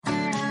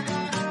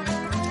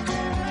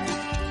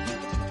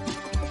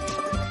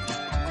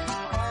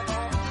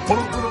What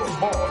up,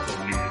 boys?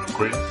 I'm Neil and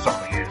Chris. I'm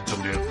here till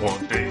this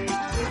one day.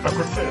 I'm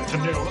Chris said to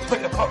Neil, let's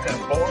make a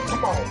podcast, boys.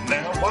 Come on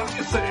now, what do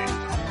you say?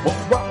 Well,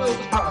 why will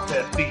this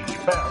podcast be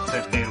about?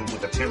 Said Neil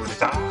with a tear in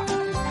his eye.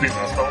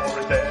 Female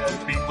stories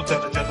that people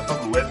tell each other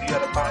from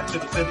Louisiana Pine to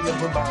the city of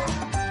Mumbai.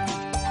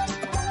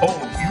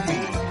 Oh, you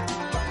mean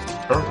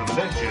urban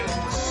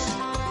legends?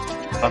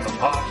 On the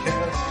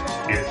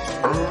podcast, it's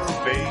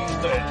Urban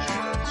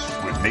Legends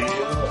with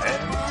Neil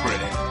and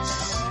Chris.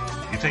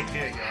 You take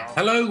care, y'all.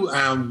 Hello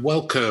and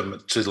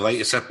welcome to the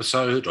latest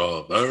episode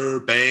of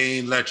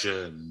Urban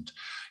Legend,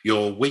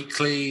 your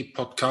weekly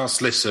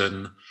podcast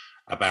listen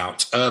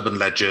about urban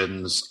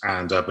legends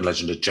and urban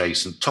legend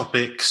adjacent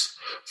topics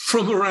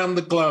from around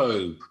the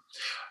globe.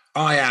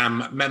 I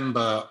am a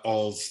member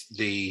of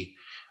the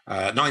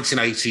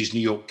 1980s New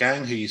York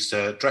gang who used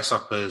to dress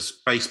up as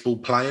baseball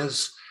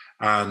players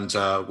and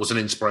was an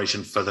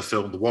inspiration for the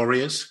film The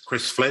Warriors,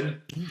 Chris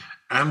Flynn.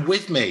 And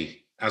with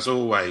me, as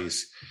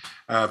always,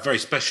 a very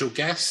special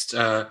guest.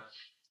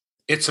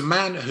 It's a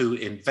man who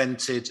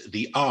invented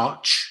the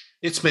arch.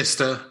 It's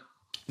Mr.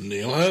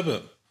 Neil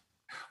Herbert.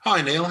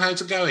 Hi, Neil.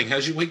 How's it going?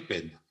 How's your week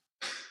been?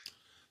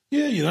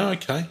 Yeah,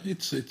 okay.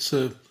 It's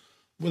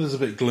weather's a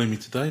bit gloomy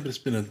today, but it's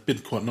been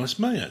quite nice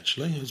May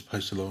actually, as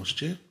opposed to last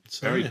year.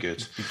 So, Very yeah,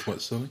 good. It's been quite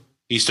sunny.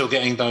 You still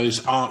getting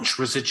those arch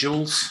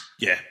residuals?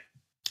 Yeah.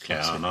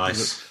 Yeah,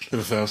 nice.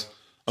 Never fails.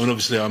 I mean,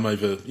 obviously, I'm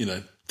over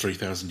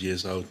 3,000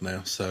 years old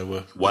now,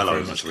 so Well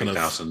over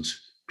 3,000.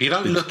 But you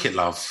don't look it,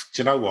 love.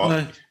 Do you know what?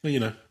 No,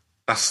 well,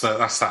 That's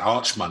that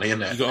arch money,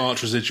 isn't it? you got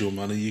arch residual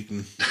money. You can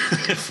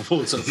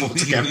afford to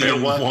get a bit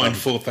of work wind done.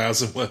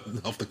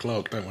 4,000 off the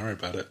clock. Don't worry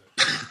about it.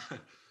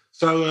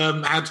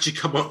 So, how did you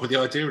come up with the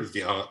idea of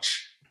the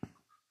arch?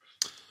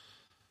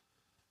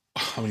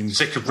 I mean,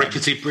 Sick of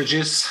rickety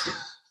bridges,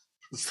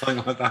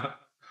 something like that.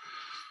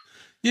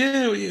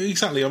 Yeah,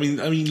 exactly. I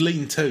mean,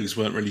 lean-tos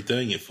weren't really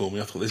doing it for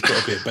me. I thought there's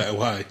got to be a better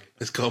way.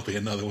 There's got to be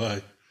another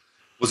way.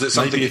 Was it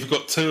something? Maybe if you've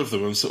got two of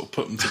them and sort of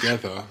put them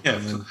together. Yeah,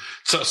 and then,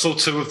 so I saw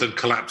two of them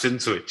collapse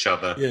into each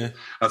other. yeah.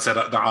 I said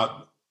that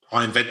I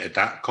invented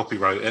that,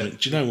 copyright it.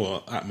 Do you know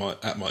what?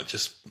 That might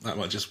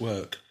just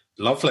work.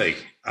 Lovely.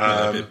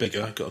 A bit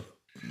bigger. Got to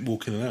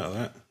walk in and out of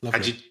that.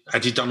 Lovely.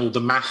 Had you done all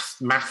the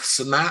maths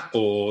and that,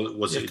 or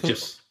was it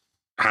just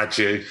had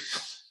you,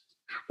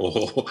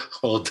 or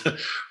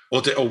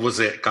was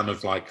it kind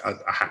of like a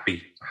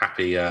happy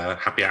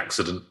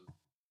accident?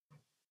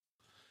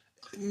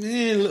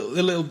 Yeah,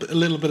 a little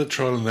bit of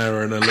trial and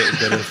error, and a little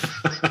bit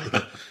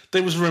of.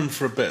 There was room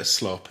for a bit of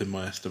slop in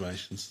my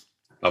estimations.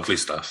 Lovely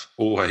stuff.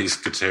 Always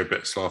good to hear a bit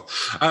of sloth.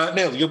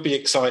 Neil, you'll be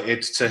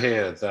excited to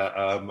hear that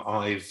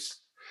I've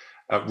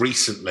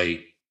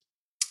recently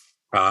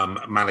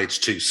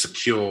managed to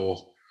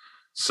secure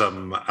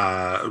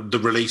the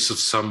release of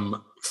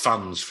some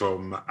funds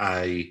from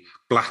a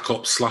Black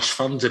Ops slush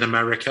fund in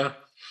America.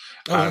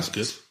 Oh, that's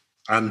good.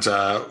 And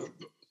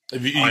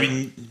Have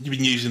you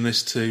been using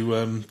this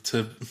to?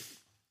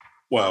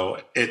 Well,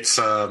 it's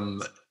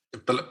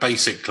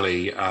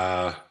basically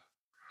the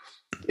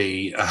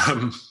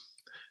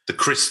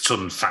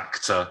Christon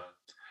factor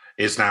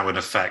is now in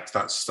effect.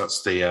 That's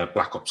the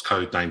Black Ops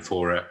code name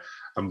for it,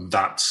 and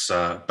that's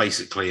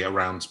basically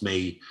around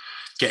me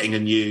getting a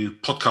new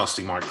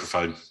podcasting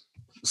microphone.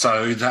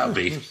 So that'll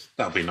be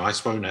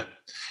nice, won't it?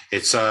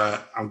 It's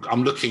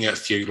I'm looking at a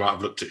few. Like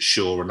I've looked at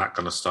Shure and that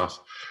kind of stuff,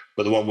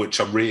 but the one which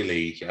I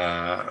really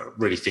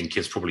think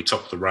is probably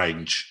top of the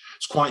range.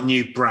 It's quite a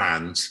new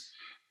brand.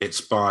 It's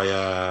by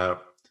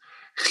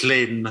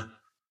Klin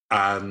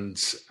and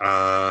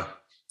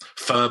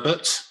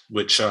Ferbert,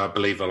 which I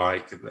believe are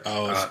like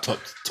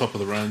top of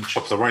the range.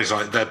 Top of the range,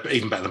 like they're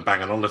even better than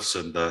Bang &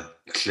 Olufsen. The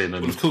Klin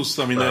and of course,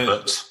 I mean,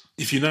 Ferbert.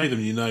 If you know them,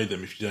 you know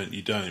them. If you don't,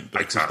 you don't.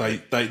 But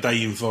exactly.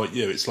 They invite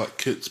you. It's like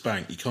Coutts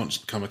Bank. You can't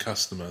just become a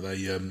customer.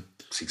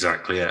 That's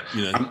exactly it.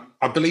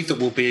 I believe that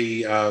we'll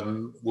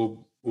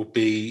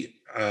be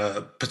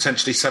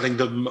potentially selling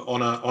them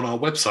on our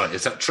website.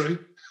 Is that true?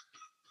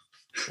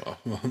 Well,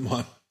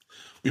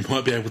 we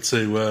might be able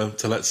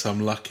to let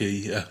some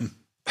lucky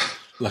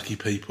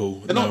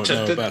people know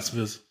about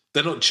us.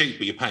 They're not cheap,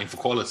 but you're paying for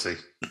quality.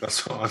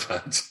 That's what I've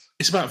heard.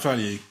 It's about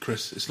value,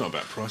 Chris. It's not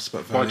about price. It's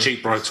about value. Buy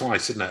cheap, buy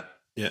twice, isn't it?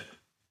 Yeah.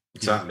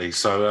 Exactly. Yeah.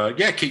 So,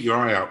 keep your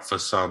eye out for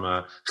some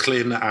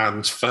Klin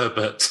and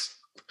Ferbert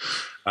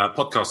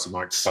podcasting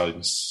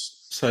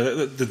microphones.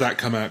 So, did that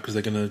come out because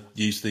they're going to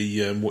use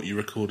the what you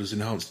record as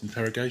enhanced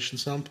interrogation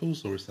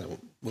samples, or is that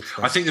what's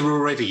that? I think they were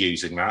already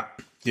using that.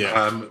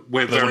 Yeah.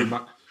 We're very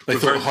much. They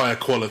thought higher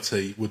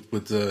quality would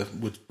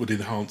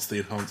enhance the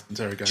enhanced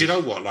interrogation. Do you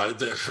know what?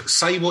 Like,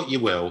 say what you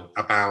will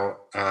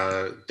about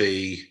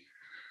the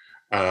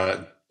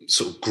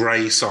sort of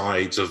grey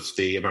sides of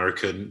the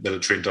American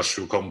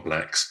military-industrial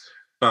complex,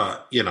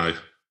 but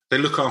they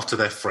look after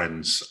their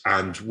friends,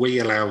 and we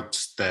allowed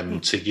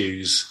them to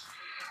use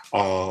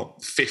our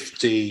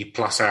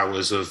 50+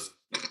 hours of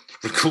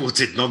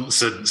recorded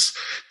nonsense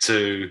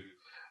to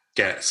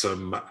get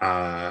some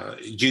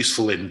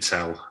useful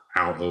intel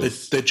out of...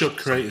 They're job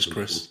creators,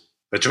 Chris.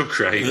 The drug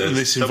creators. In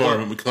this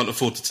environment, we can't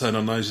afford to turn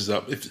our noses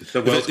up. If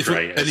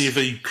any of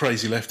you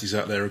crazy lefties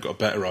out there have got a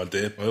better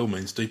idea, by all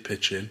means, do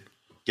pitch in.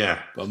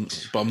 Yeah.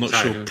 But I'm not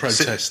sure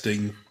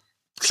protesting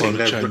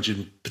climate change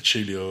in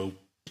patchouli oil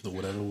or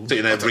whatever.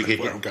 Sitting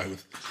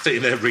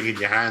there wringing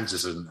your hands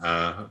isn't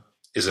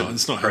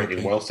it's not creating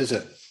helping. wealth, is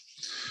it?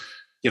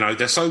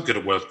 They're so good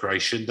at wealth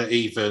creation that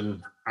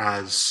even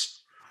as,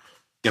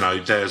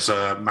 there's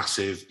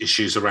massive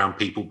issues around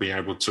people being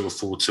able to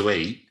afford to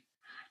eat,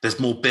 there's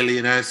more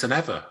billionaires than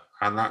ever.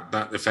 And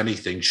that, if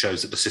anything,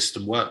 shows that the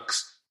system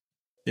works.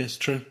 Yes,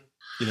 true.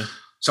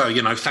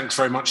 So, thanks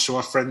very much to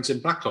our friends in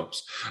Black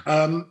Ops.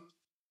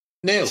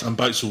 Neil. Some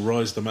boats will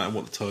rise no matter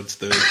what the tide's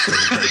doing.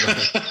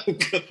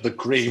 The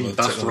cream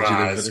does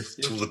rise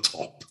to the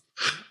top.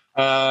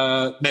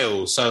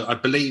 Neil, so I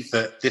believe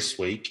that this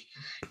week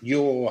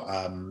you're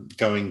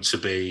going to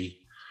be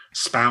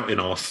spouting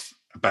off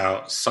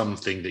about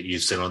something that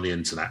you've seen on the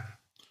internet.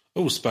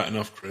 Oh, spouting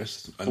off,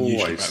 Chris. And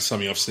usually about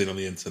something I've seen on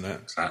the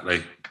internet.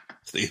 Exactly.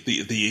 It's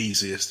the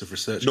easiest of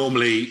research.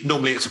 Normally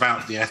it's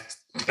about the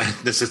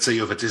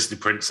ethnicity of a Disney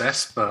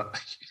princess, but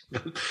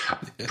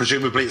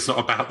presumably it's not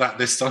about that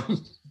this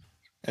time.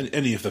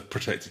 Any of the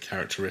protected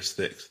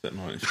characteristics that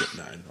might fit?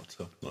 No, not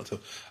at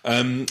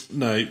all.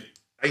 No.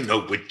 Ain't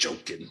no we're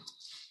joking.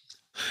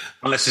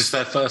 Unless it's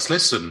their first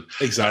listen.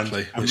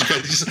 Exactly.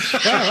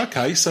 Wow,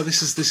 okay, so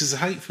this is a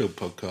hate-filled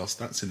podcast.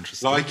 That's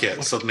interesting. Like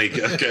it. Suddenly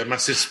get a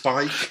massive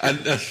spike. And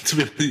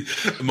to be,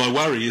 my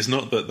worry is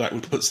not that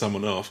would put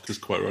someone off, because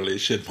quite rightly it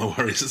should. My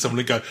worry is that someone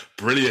would go,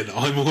 brilliant,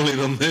 I'm all in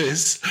on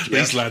this. Yep.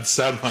 These lads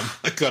sound like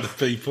that kind of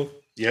people.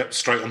 Yep,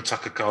 straight on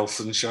Tucker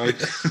Carlson's show.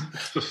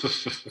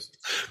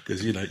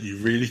 Because, you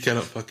really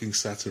cannot fucking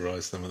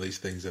satirise some of these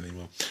things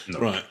anymore. No.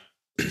 Right.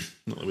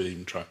 Not that we'd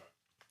even try.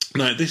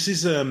 No, this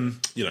is,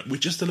 we're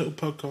just a little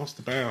podcast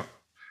about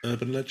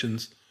urban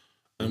legends,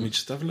 and we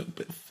just have a little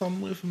bit of fun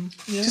with them.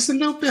 Yeah. Just a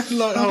little bit of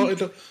light-hearted,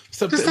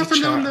 just a bit of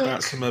chat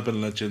about some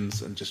urban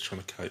legends and just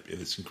trying to cope in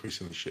this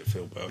increasingly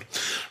shit-filled world.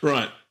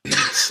 Right,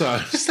 so...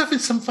 Just having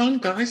some fun,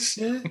 guys.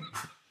 Yeah.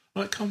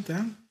 Right, calm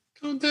down.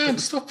 Calm down,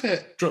 stop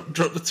it. Drop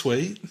the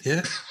tweet,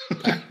 yeah.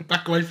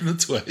 Back away from the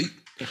tweet.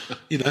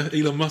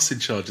 Elon Musk's in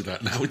charge of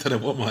that now. We don't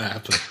know what might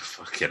happen.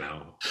 Fucking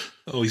hell.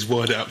 Oh, he's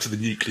wired it up to the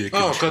nuclear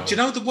control. Oh, God, do you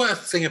know the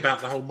worst thing about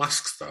the whole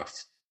Musk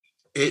stuff?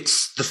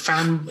 It's the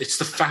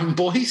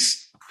fanboys.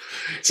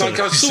 Like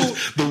I saw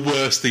the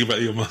worst thing about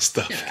Elon Musk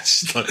stuff. Yeah.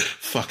 It's like,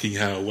 fucking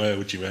hell, where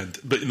would you end?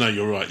 But no,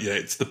 you're right. Yeah,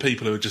 it's the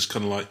people who are just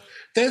kind of like,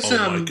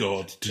 my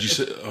God, did you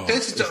see?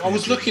 I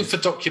was looking for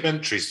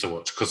documentaries to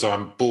watch because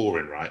I'm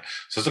boring, right?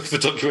 So I was looking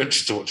for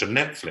documentaries to watch on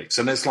Netflix,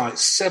 and there's like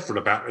several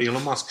about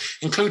Elon Musk,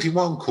 including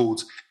one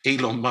called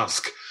Elon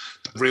Musk,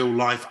 Real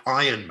Life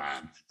Iron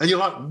Man. And you're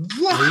like,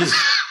 what?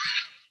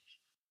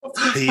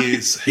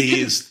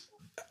 He is.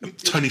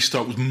 Tony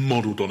Stark was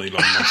modelled on Elon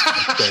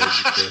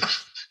Musk.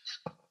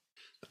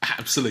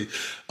 Absolutely.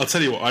 I'll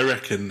tell you what, I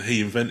reckon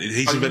he's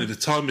invented a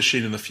time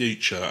machine in the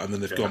future, and then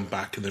they've gone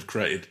back and they've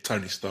created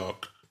Tony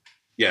Stark.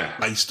 Yeah.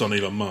 Based on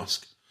Elon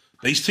Musk.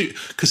 He's too,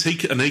 because he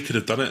could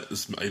have done it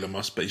as Elon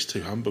Musk, but he's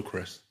too humble,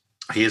 Chris.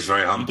 He is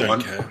very humble. You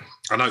don't care.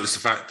 I noticed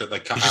the fact that they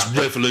cut He's just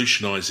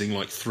revolutionising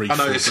like 4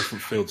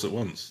 different fields at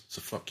once.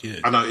 So fuck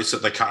you. I noticed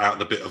that they cut out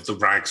the bit of the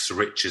rags to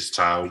riches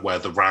tale where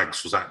the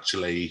rags was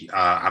actually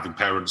having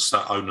parents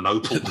that own an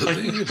Opal.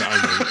 The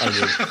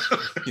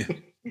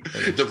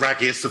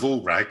raggiest of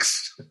all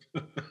rags.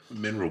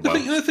 Mineral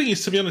wealth. The thing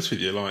is, to be honest with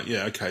you,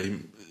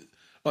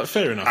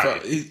 fair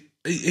enough.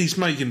 He's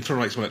trying to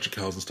make some electric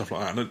cars and stuff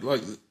like that. And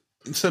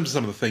in terms of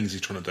some of the things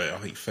he's trying to do, I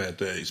think fair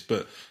dues.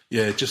 But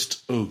yeah,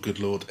 oh good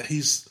Lord,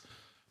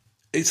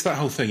 it's that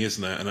whole thing,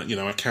 isn't it? And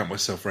I count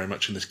myself very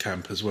much in this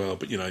camp as well.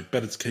 But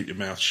better to keep your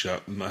mouth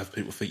shut and not have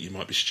people think you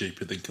might be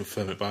stupid than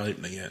confirm it by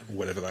opening it or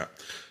whatever that.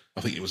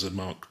 I think it was a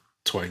Mark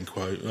Twain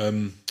quote.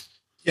 And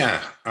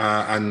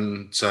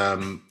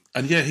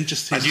yeah, he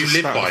just and you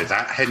live by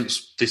that.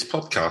 Hence this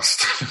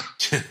podcast.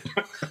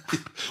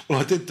 Well,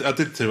 I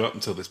did too up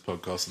until this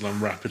podcast, and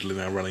I'm rapidly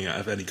now running out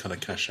of any kind of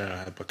cash out I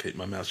had by keeping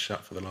my mouth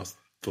shut for the last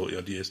 40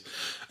 odd years.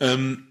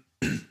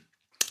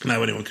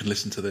 Now anyone can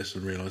listen to this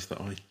and realise that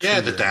I...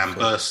 Yeah, the dam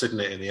burst, didn't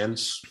it, in the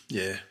end?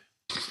 Yeah.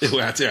 It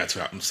had to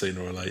happen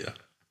sooner or later.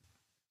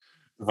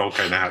 The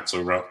volcano had to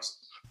erupt.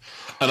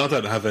 And I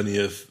don't have any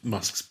of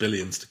Musk's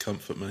billions to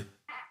comfort me.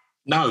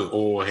 No,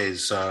 or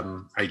his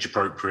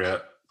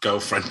age-appropriate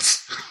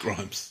girlfriends.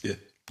 Grimes, yeah.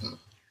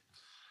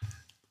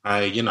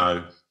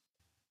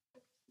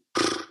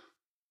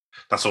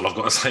 That's all I've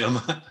got to say on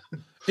that.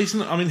 He's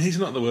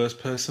not the worst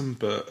person,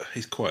 but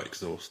he's quite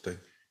exhausting.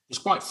 He's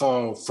quite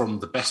far from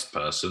the best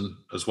person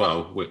as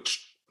well,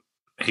 which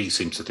he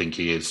seems to think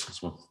he is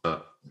as well.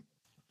 But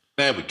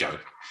there we go.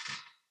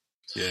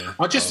 Yeah.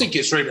 I think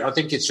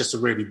it's just a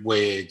really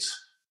weird...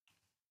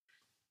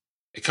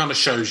 It kind of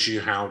shows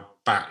you how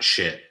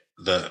batshit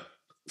that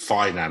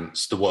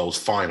the world's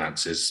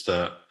finances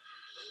that...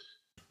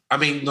 I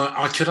mean,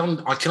 I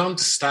can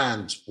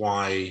understand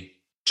why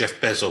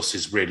Jeff Bezos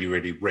is really,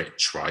 really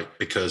rich, right?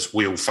 Because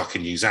we all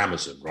fucking use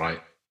Amazon,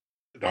 right?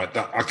 Right,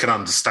 I can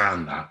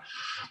understand that.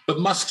 But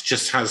Musk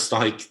just has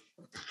like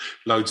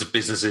loads of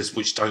businesses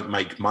which don't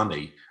make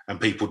money, and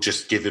people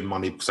just give him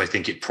money because they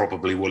think it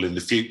probably will in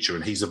the future,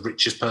 and he's the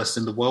richest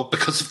person in the world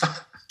because of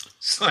that.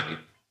 So,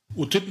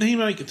 well, didn't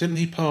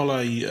he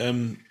parlay?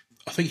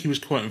 I think he was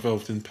quite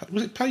involved in.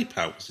 Was it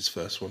PayPal? Was his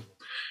first one?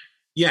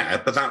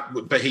 Yeah, but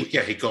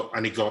he got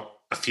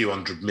a few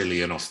 $100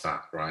 million off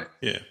that, right?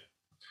 Yeah.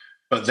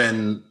 But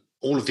then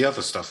all of the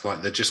other stuff,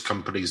 like they're just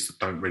companies that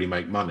don't really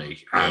make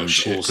money, and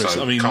also Chris,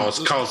 I mean,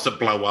 cars that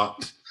blow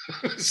up.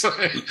 So,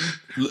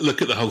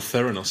 look at the whole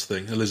Theranos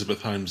thing.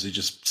 Elizabeth Holmes, who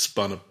just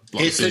spun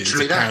it's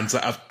literally pounds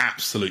out of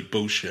absolute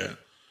bullshit.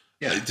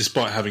 Yeah.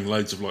 Despite having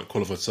loads of like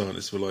qualified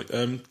scientists who were like,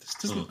 this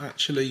doesn't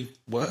actually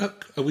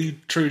work. Are we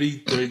truly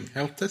doing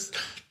health tests?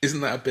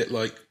 Isn't that a bit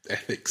like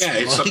ethics?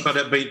 Yeah,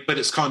 but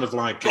it's kind of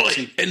like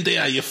right,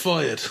 NDA, you're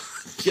fired.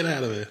 Get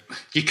out of here.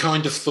 You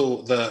kind of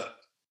thought that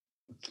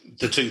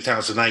the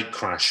 2008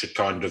 crash had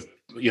kind of,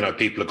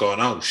 people are going,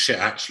 oh shit,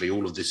 actually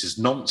all of this is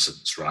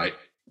nonsense, right?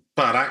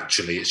 But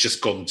actually it's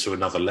just gone to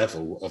another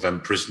level of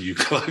Emperor's New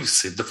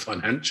Clothes in the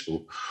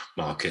financial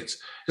markets.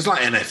 It's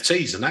like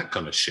NFTs and that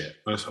kind of shit.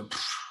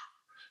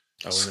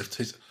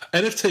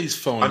 NFTs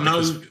fine. I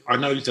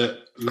know that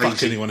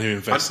fuck anyone who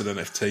invests in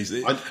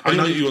NFTs. I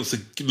know who wants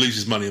to lose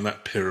his money in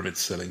that pyramid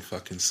selling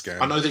fucking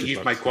scam. I know that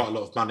you've made quite a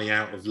lot of money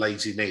out of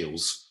Lazy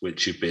Neils,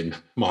 which you've been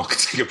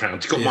marketing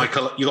around. You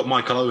got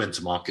Michael Owen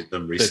to market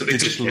them recently.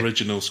 Digital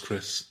originals,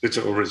 Chris.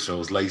 Digital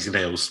originals, Lazy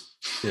Neils.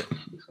 Yeah.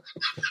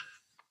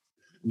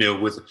 Neil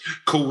with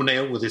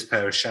his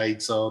pair of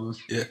shades on.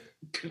 Yeah.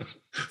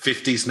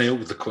 50s Neil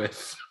with the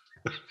quiff.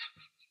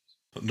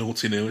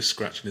 Naughty Neil is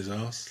scratching his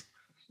arse.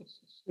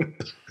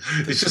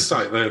 It's just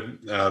like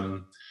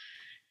the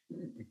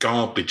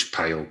garbage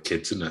pail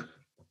kids, isn't it?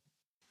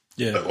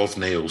 Yeah. But of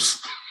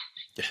Neil's.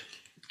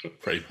 Yeah,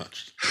 pretty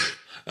much.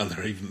 And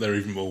they're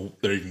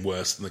even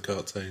worse than the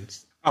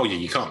cartoons. Oh yeah,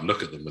 you can't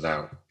look at them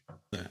without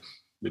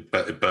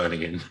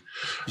burning in.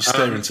 You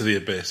stare into the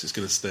abyss, it's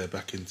going to stare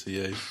back into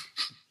you.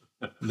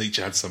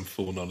 Nietzsche had some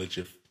foreknowledge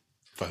of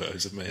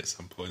photos of me at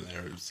some point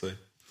there, it would say.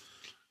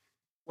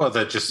 Well,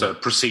 they're just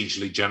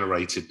procedurally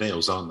generated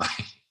Neils, aren't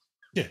they?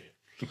 Yeah.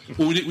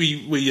 Well,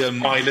 we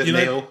Pilot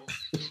Neil.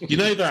 You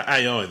know that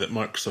AI that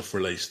Microsoft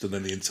released and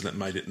then the internet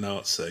made it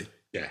Nazi?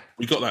 Yeah.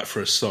 We got that for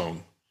a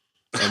song.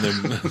 And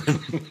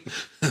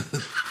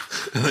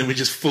then we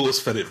just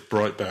force-fed it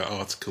Breitbart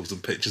articles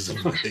and pictures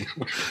of me.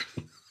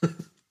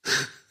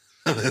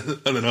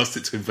 and then asked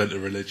it to invent a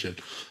religion.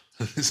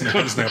 It's now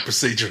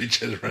procedurally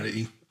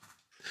generating.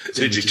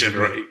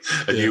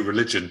 A new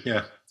religion,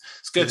 yeah.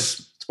 It's good. Yeah.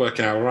 It's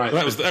working out all right.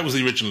 Well, that was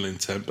the original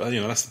intent, but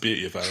that's the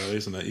beauty of AI,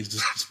 isn't it? You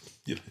just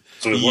you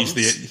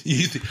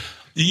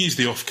use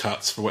the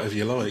offcuts for whatever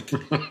you like.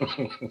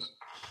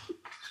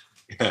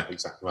 Yeah,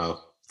 exactly.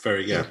 Well,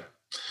 yeah.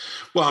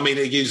 Well, I mean,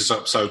 it uses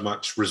up so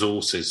much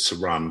resources to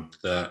run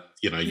that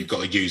you've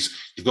got to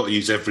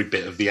use every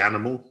bit of the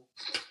animal,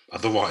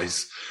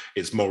 otherwise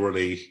it's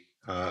morally.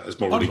 I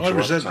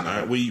resent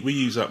that. We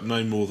use up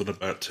no more than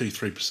about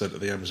 2-3% of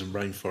the Amazon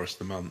rainforest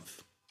a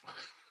month.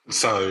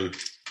 So,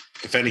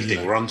 if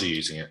anything, we're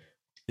underusing it.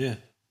 Yeah,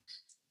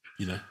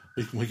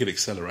 we could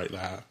accelerate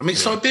that. I mean,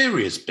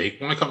 Siberia's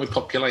big. Why can't we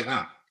populate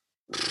that?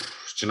 Do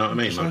you know what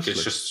I mean? Like,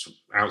 it's just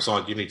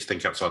outside. You need to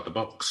think outside the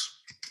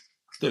box.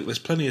 Look, there's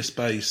plenty of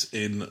space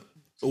in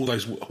all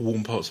those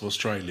warm parts of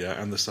Australia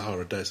and the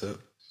Sahara Desert.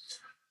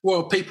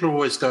 Well, people are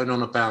always going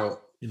on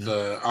about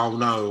weather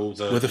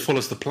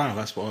follows the plough.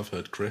 That's what I've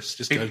heard, Chris.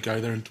 Just go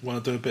there and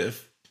want to do a bit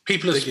of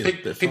people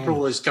are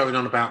always going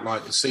on about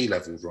like the sea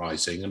level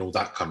rising and all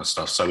that kind of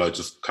stuff. So loads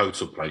of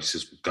coastal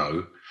places would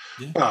go.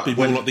 Yeah. But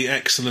people like the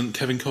excellent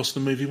Kevin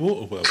Costner movie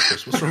Waterworld,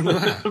 Chris. What's wrong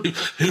with that?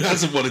 Who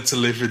hasn't wanted to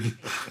live in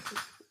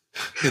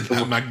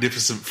that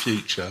magnificent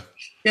future?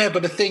 Yeah,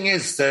 but the thing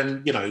is,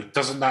 then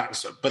doesn't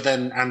that? But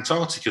then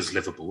Antarctica's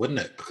livable, isn't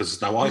it? Because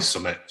there's no ice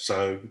on it.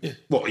 So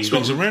what? You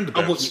got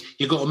roundabouts.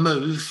 You got to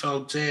move.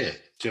 Oh dear.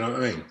 Do you know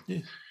what I mean? Yeah.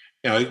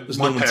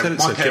 My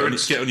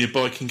parents get on your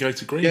bike and go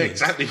to Greenland. Yeah,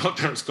 exactly. My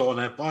parents got on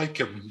their bike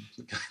and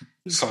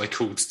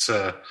cycled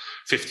to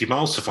 50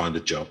 miles to find a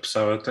job.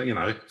 So don't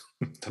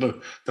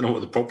know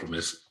what the problem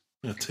is.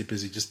 They're too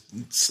busy just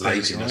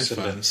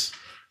laziness.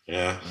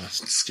 Yeah,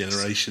 that's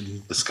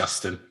generation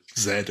disgusting.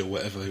 Z or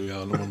whatever we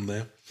are on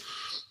there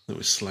that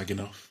we're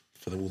slagging off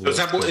for all the.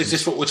 Is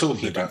this what we're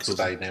talking about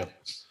today now?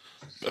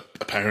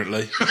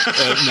 Apparently,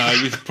 no.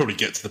 We'd probably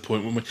get to the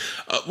point when we.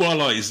 What I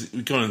like is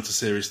we've gone into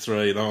series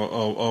 3, and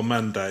our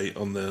mandate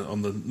on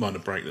the minor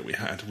break that we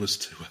had was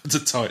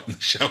to tighten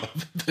the show up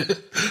a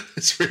bit.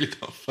 It's really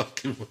not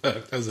fucking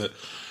worked, has it?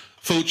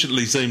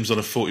 Fortunately, Zoom's on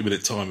a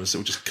 40-minute timer, so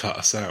it'll just cut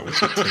us out. We'll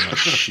talk too much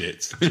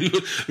shit.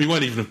 We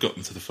won't even have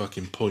gotten to the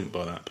fucking point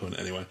by that point,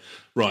 anyway.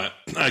 Right,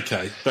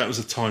 okay. That was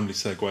a timely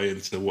segue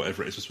into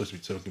whatever it is we're supposed to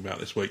be talking about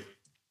this week.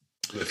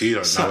 If you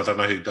don't know, I don't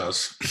know who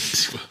does.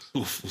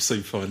 We'll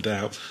soon find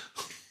out.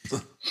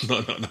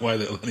 not in a way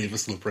that any of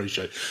us will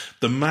appreciate.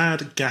 The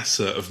Mad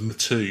Gasser of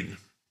Mattoon.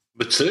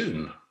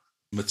 Mattoon?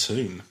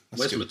 Mattoon.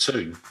 Where's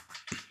Mattoon?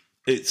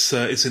 It's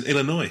in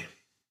Illinois.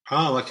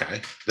 Oh,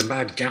 okay. The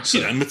Mad Gasser.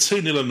 You know,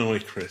 Mattoon, Illinois,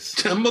 Chris.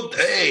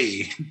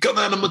 Hey, come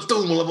down to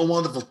Mattoon, we'll have a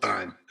wonderful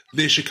time.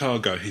 Near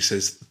Chicago, he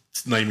says,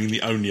 naming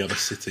the only other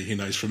city he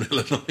knows from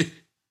Illinois.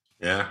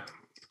 Yeah.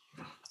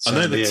 I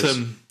know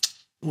that,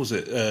 what was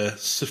it,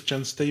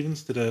 Sufjan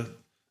Stevens did a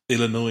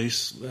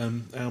Illinois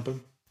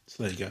album.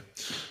 So there you go.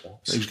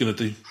 He was going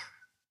to do...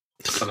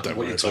 Don't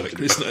worry about it.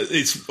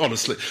 It's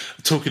honestly,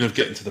 talking of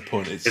getting to the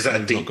point. Is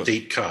that a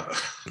deep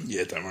cut?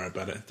 Yeah, don't worry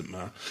about it. It doesn't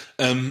matter.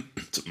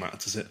 Doesn't matter,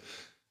 does it?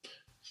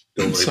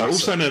 So,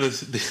 also known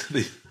as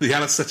the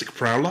anaesthetic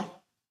prowler,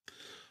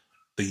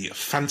 the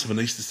phantom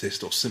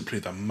anaesthetist, or simply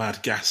the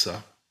Mad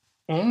Gasser.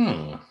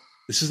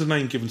 This is the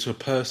name given to a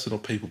person or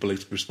people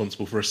believed to be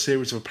responsible for a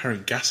series of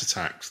apparent gas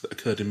attacks that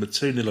occurred in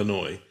Mattoon,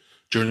 Illinois,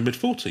 during the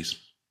mid-40s.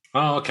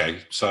 Oh, okay.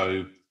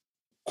 So,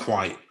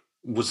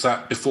 was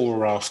that before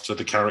or after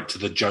the character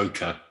the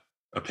Joker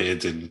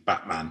appeared in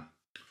Batman?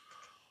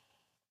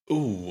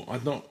 Oh,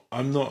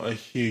 I'm not a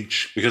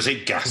huge... Because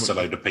he gassed a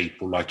load of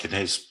people, like in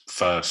his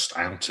first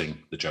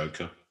outing, the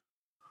Joker.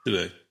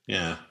 Did he?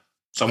 Yeah.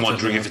 So I'm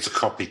wondering if it's a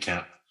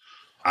copycat.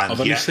 And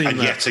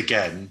yet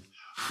again,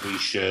 we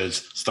should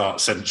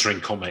start censoring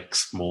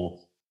comics more.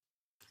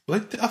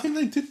 Well, I think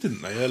they did,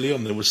 didn't they? Early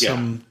on, there was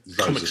some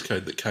comics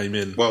code that came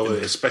in. Well,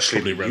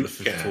 especially probably around the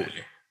 50s.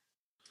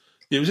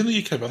 Yeah, it was in the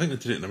UK, but I think they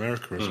did it in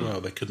America as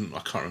well. They couldn't... I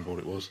can't remember what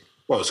it was.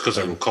 Well, it's because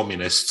they were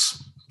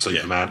communists.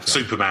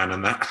 Superman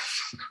and that.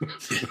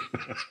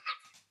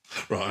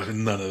 Right,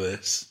 none of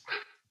this.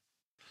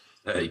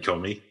 Hey,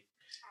 commie.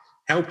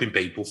 Helping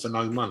people for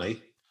no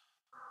money.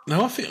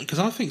 No, I think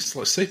it's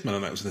like Superman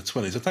and that was in the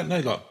 20s. I don't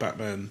know, like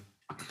Batman,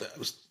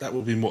 that would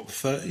have been, what, the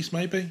 30s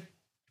maybe?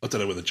 I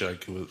don't know where the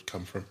Joker would have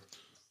come from.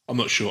 I'm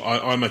not sure.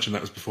 I imagine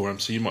that was before him,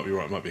 so you might be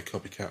right. It might be a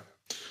copycat.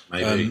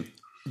 Maybe.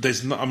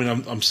 There's no, I mean,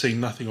 I'm seeing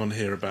nothing on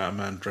here about a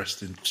man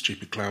dressed in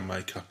stupid clown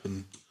makeup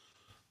and,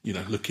 you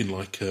know, looking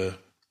like the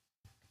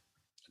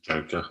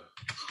Joker.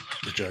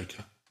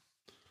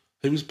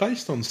 He was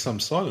based on some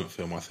silent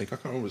film, I think. I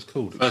can't remember what it's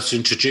called. First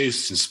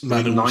introduced in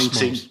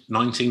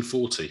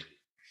 1940.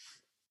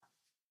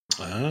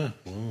 Ah,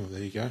 well,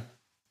 there you go.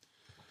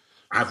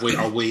 Are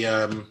we,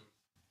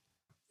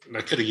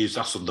 they could have used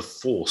us on the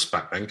Force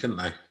back then, couldn't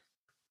they?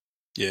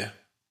 Yeah.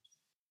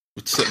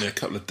 With certainly a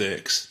couple of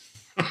dicks.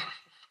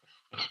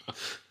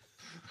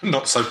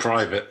 Not so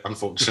private,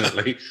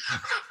 unfortunately.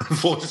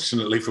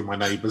 Unfortunately for my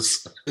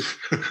neighbours.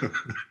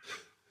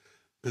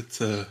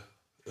 But,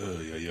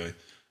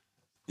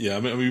 yeah, I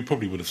mean, we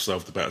probably would have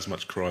solved about as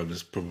much crime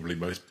as probably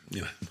most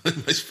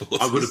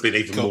forces. I would have been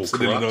even more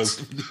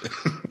corrupt.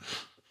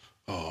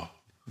 Oh,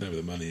 know where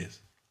the money is.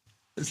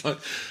 It's like,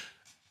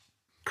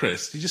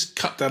 Chris, you just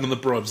cut down on the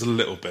bribes a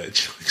little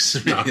bit.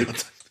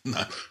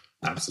 No,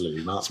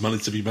 absolutely not. It's money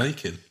to be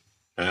making.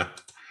 Yeah.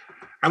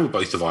 And we're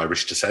both of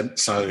Irish descent,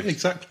 so...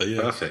 Exactly,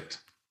 yeah. Perfect.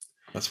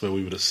 That's where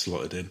we would have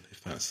slotted in,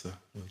 if that's the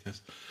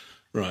case.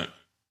 Right.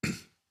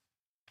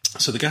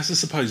 So the Gasser's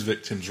supposed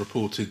victims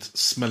reported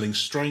smelling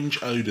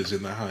strange odours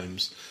in their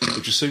homes,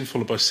 which were soon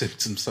followed by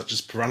symptoms such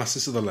as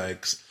paralysis of the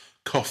legs,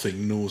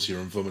 coughing, nausea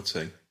and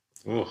vomiting.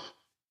 Oh.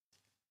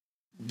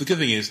 The good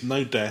thing is,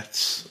 no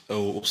deaths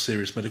or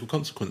serious medical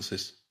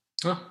consequences.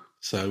 Oh.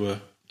 So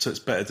it's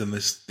better than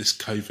this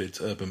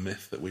COVID urban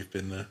myth that we've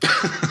been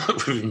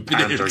we've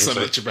been hearing so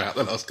much about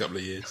the last couple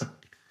of years.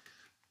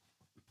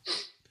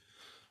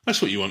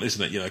 That's what you want,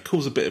 isn't it? You know,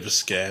 cause a bit of a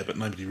scare, but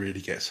nobody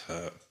really gets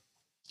hurt.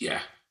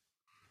 Yeah.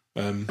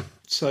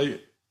 So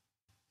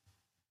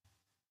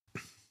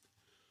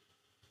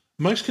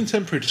most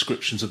contemporary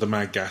descriptions of the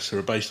Mad Gasser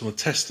are based on the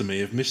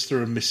testimony of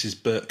Mr. and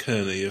Mrs. Bert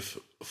Kearney of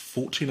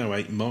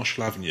 1408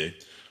 Marshall Avenue.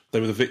 They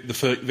were the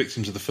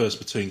victims of the first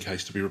Mattoon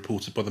case to be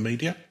reported by the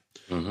media.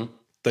 Mm-hmm.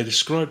 They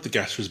described the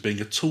Gasser as being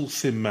a tall,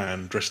 thin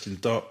man dressed in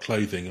dark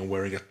clothing and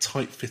wearing a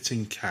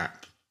tight-fitting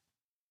cap.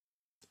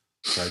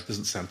 So it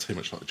doesn't sound too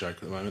much like the Joker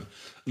at the moment.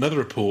 Another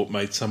report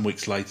made some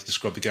weeks later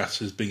described the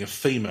Gasser as being a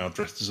female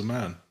dressed as a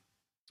man.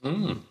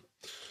 Mm.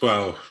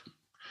 Well,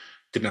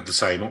 didn't have the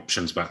same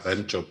options back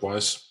then,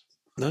 job-wise.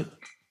 No.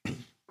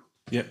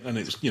 Yeah, and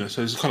it's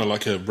so it's kind of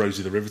like a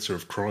Rosie the Riveter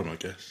of crime, I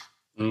guess.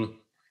 Mm.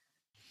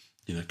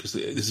 You know, because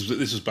this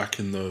was back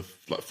in the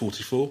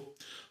 44,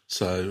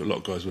 so a lot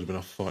of guys would have been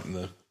off fighting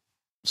the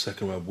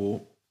Second World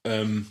War.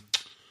 Been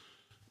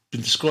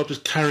described as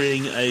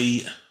carrying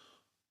a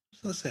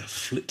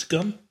flit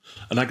gun,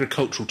 an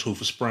agricultural tool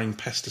for spraying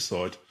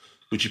pesticide,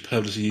 which he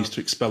purposely used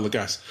to expel the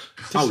gas.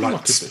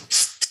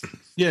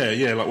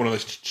 Yeah, like one of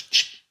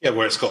those. Yeah,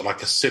 where it's got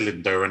like a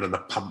cylinder and then a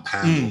pump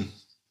handle.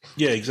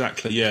 Yeah,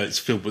 exactly. Yeah, it's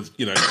filled with,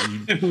 you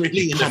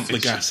really pump the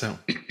gas out.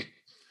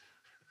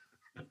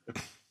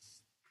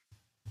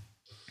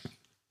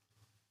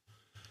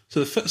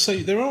 So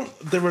there are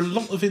a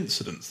lot of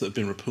incidents that have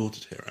been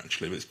reported here,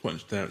 actually, but it's quite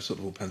interesting how it sort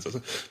of all pans out. So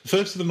the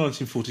first of the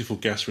 1944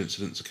 Gasser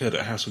incidents occurred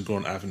at a house on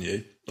Grant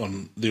Avenue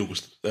on the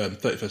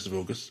 31st of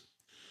August.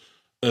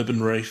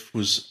 Urban Rafe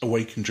was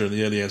awakened during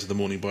the early hours of the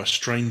morning by a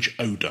strange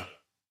odour.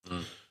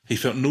 Mm. He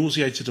felt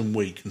nauseated and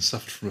weak and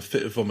suffered from a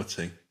fit of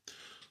vomiting.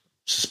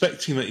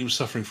 Suspecting that he was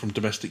suffering from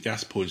domestic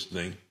gas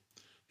poisoning,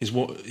 His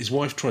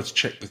wife tried to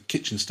check the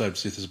kitchen stove to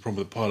see if there's a problem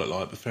with the pilot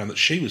light, but found that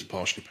she was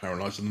partially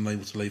paralysed and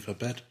unable to leave her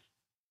bed.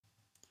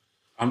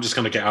 I'm just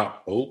going to get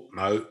up. Oh,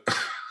 no.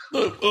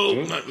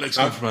 No, legs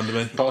come from under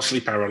me. Partially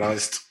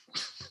paralysed.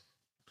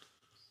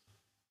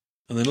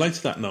 And then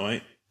later that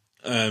night,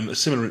 a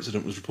similar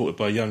incident was reported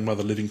by a young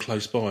mother living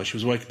close by. She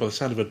was awakened by the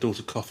sound of her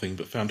daughter coughing,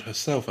 but found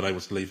herself unable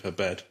to leave her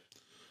bed.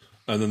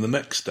 And then the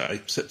next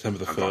day, September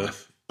the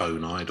 3rd...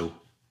 Bone idle.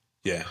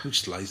 Yeah,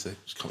 just lazy.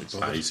 Just can't be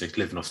bothered. Lazy,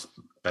 living off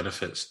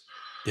benefits.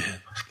 Yeah,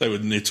 they were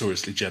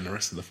notoriously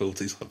generous in the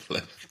 40s, I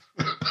believe.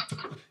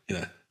 You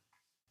know,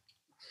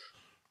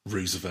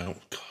 Roosevelt.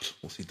 God,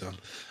 what's he done?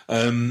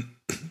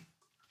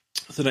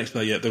 The next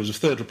day, there was a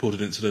third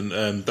reported incident.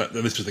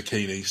 This was the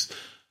Keeneys.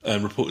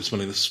 Reported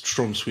smelling a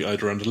strong, sweet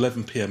odour around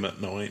 11 p.m.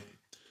 at night.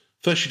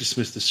 First, she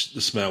dismissed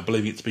the smell,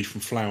 believing it to be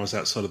from flowers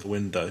outside of the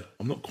window.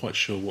 I'm not quite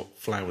sure what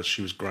flowers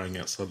she was growing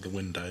outside of the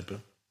window,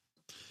 but...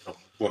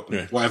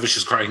 Whatever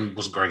she's growing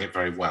wasn't growing it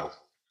very well.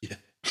 Yeah.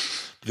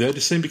 The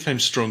odour soon became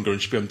stronger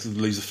and she began to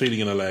lose the feeling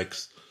in her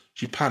legs.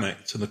 She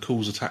panicked and the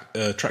calls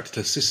attracted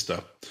her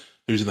sister,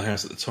 who was in the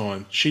house at the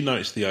time. She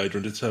noticed the odour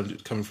and determined it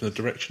was coming from the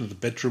direction of the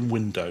bedroom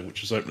window,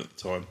 which was open at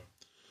the time.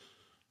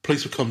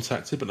 Police were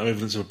contacted, but no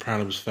evidence of a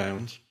prowler was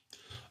found.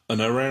 And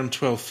around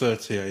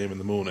 12:30am in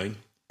the morning,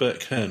 Bert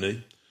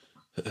Kearney,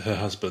 her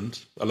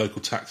husband, a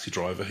local taxi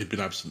driver who'd been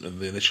absent in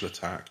the initial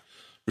attack,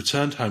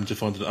 returned home to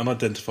find an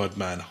unidentified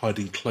man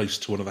hiding close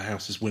to one of the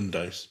house's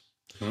windows.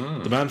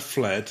 The man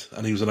fled,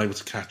 and he was unable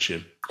to catch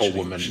him. Or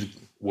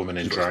woman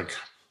in drag.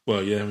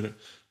 Well, yeah,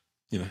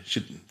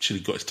 should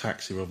have got his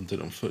taxi rather than did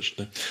it on foot,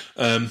 shouldn't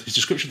he? His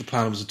description of the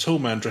plan was a tall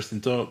man dressed in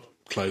dark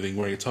clothing,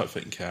 wearing a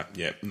tight-fitting cap.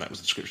 Yeah, and that was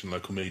the description in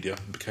local media,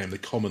 and became the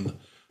common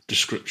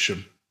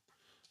description.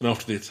 And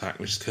after the attack,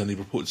 Mrs. Kearney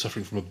reported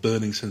suffering from a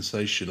burning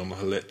sensation on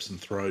her lips and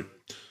throat,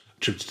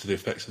 attributed to the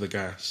effects of the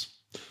gas.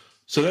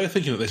 So they're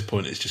thinking at this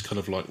point it's just kind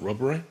of like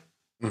robbery.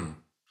 Well,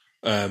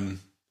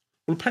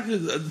 apparently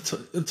at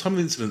the time of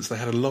the incidents, they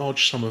had a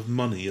large sum of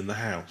money in the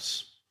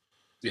house.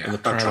 Yeah, and the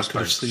prowler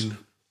could have seen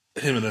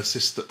her and her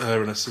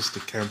sister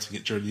counting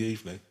it during the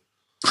evening.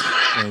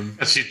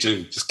 As you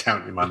do, just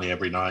count your money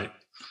every night.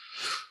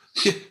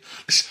 Yeah.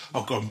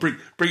 Oh, go on, bring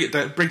it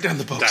down. Bring down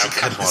the box.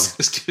 Come on.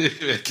 Let's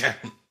give it a count.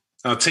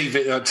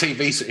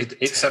 TV's.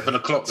 It's 7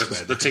 o'clock.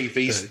 The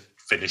TV's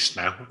finished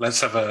now.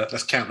 Let's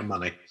count the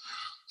money.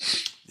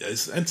 Yeah,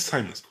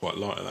 entertainment's quite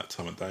light at that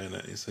time of day, isn't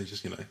it? So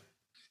just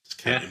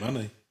count your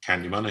money.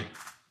 Count your money.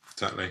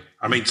 Exactly.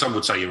 I mean, some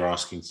would say you're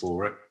asking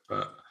for it,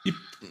 but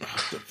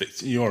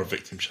you are a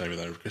victim shamer,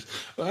 though, Chris.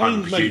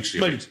 I'm hugely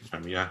a victim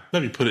shamer. Yeah.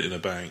 Maybe put it in a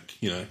bank.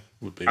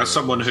 Would be. As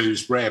someone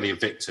who's rarely a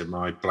victim,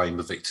 I blame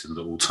the victim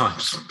at all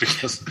times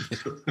because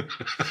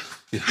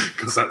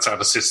that's how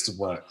the system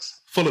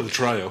works. Follow the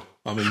trail.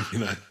 I mean,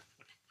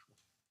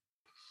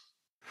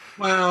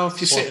 Well,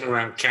 if you're sitting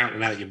around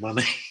counting out your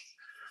money.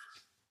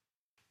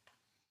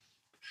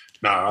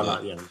 No, I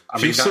like, yeah.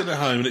 If you sit at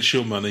home and it's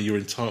your money, you're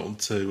entitled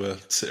to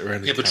sit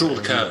around. Yeah, but draw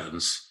the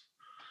curtains.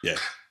 Yeah,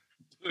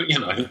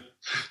 it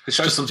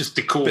shows some just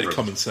decorum. A bit of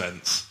common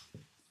sense.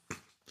 Do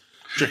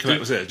you reckon that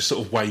was it? Just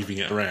sort of waving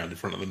it around in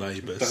front of the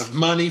neighbours.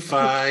 Money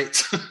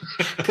fight.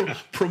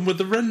 Problem with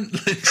the rent.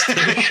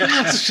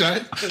 That's a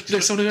shame. Do you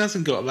know someone who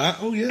hasn't got that?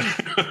 Oh yeah.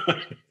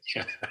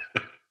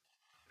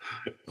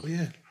 Oh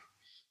yeah.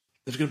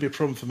 There's going to be a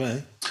problem for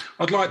me.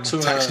 I'd like to.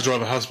 Taxi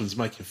driver husband's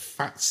making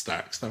fat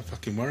stacks. Don't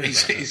fucking worry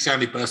about it. He's the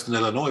only person in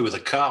Illinois with a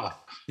car.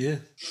 Yeah.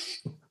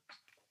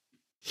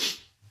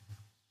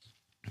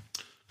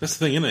 That's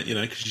the thing, isn't it?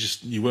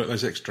 Because you work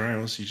those extra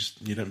hours,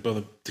 you don't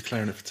bother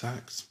declaring it for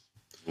tax.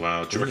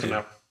 Well, do you reckon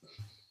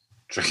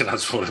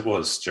that's what it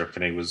was? Do you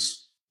reckon he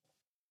was?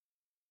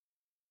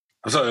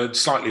 So it's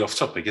slightly off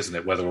topic, isn't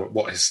it? Whether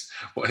what his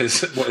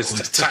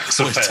tax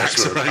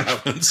affairs were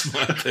about.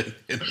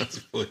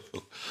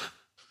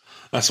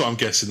 That's what I'm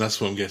guessing.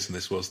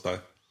 This was, though.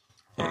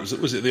 Was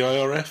it the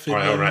IRF?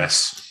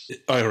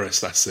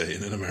 IRS, that's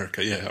it, in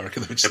America. Yeah, I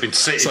reckon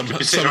some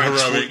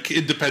heroic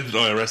independent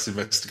IRS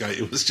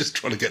investigator was just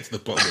trying to get to the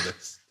bottom of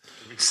this.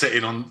 They've been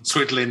sitting on,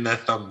 twiddling their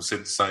thumbs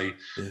since they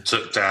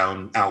took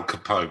down Al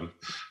Capone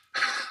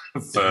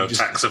for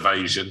tax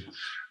evasion. And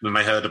then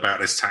they heard about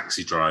this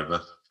taxi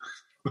driver.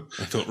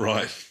 I thought,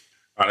 right,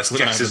 let's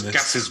guess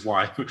his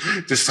wife.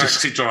 This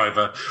taxi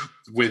driver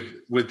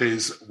with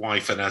his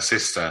wife and her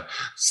sister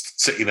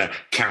sitting there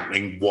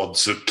counting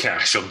wads of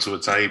cash onto a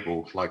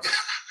table. Like,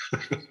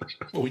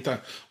 well, we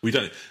don't.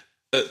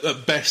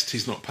 At best,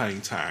 he's not paying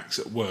tax.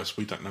 At worst,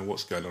 we don't know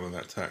what's going on in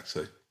that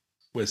taxi.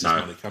 Where's his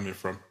money coming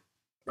from?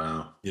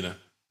 Wow.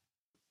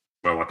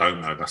 Well, I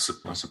don't know. That's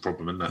a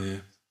problem, isn't it?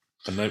 Yeah.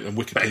 And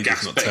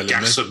Wikipedia's not telling me.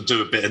 Gas and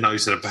do a bit of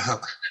nosing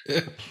about.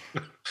 Yeah.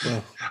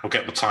 Well, I'll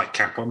get my tight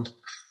cap on.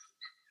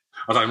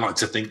 I don't like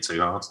to think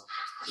too hard.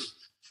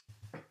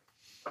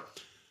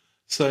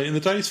 So in the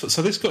days,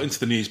 so this got into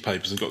the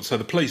newspapers and so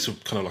the police were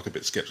kind of like a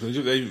bit sceptical.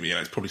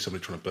 It's probably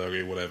somebody trying to burgle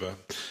you or whatever.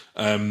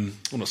 I'm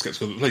not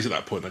sceptical. The police at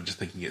that point, I'm just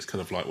thinking it's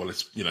kind of like, well,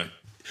 it's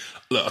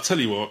look, I'll tell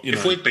you what,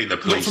 if we'd been the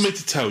police, not for me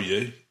to tell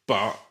you,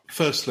 But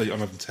firstly, I'm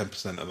having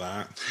 10% of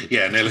that.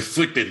 Yeah, and if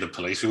we'd been the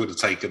police, we would have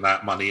taken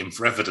that money in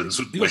for evidence.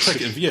 Wouldn't You we? got to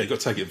take it. You got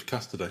to take it in for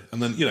custody,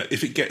 and then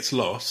if it gets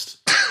lost,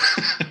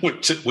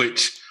 which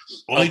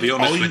I'll be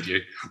honest with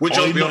you,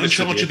 I'm not in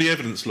charge of the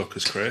evidence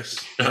lockers,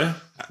 Chris. Yeah,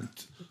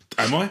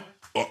 am I?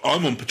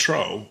 I'm on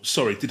patrol.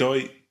 Sorry, did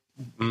I?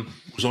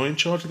 Was I in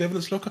charge of the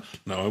evidence locker?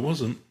 No, I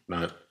wasn't.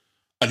 No.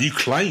 And you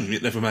claim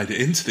it never made it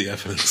into the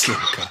evidence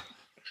locker.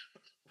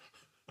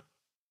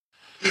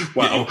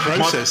 Well, your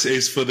process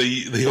is for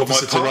the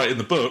officer to write in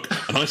the book,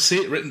 and I see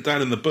it written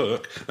down in the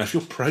book. Now, if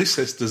your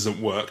process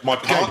doesn't work, my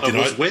partner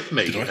was with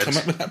me. Did I come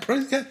up with that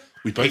process? Yeah,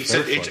 we both.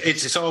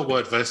 It's our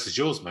word versus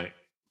yours, mate.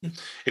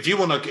 If you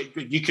want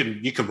to, you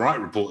can write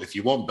a report if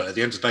you want, but at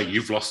the end of the day,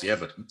 you've lost the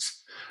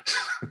evidence.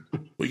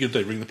 What are you going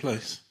to do? Ring the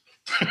police?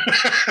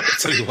 I'll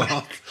tell you what,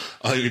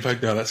 I think we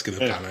both know that's going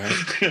to pan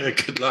out. Yeah,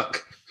 good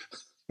luck.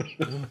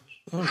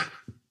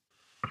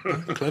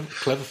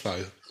 Clever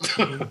fail.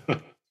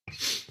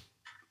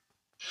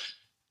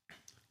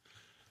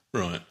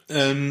 Right.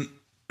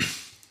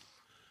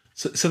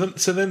 So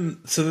then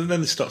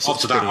it starts.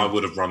 After that, I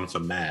would have run for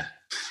mayor.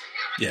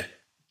 Yeah,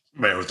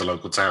 mayor of the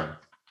local town.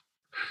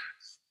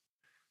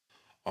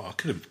 Oh, I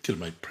could have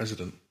made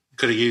president.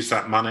 Could have used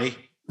that money.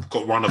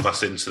 Got one of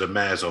us into the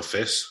mayor's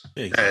office.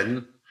 Yeah,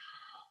 exactly.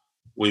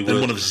 Then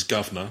one of us is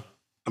governor,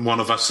 and one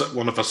of us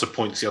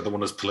appoints the other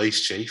one as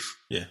police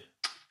chief. Yeah,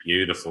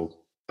 beautiful.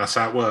 That's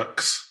how it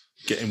works.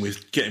 Get in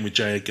with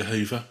J. Edgar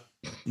Hoover,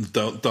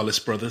 Dulles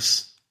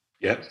brothers.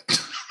 Yep.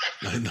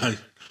 No.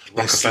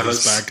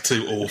 Rockefellers bag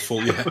too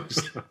awful. Yeah.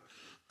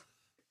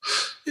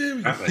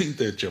 Yeah, we can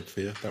do a job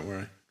for you. Don't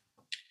worry.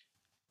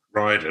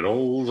 Ride it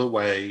all the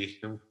way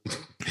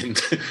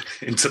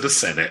into the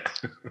Senate.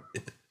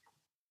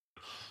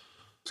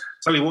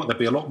 Tell you what, there'd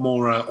be a lot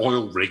more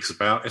oil rigs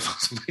about if I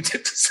made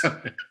it to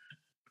Senate.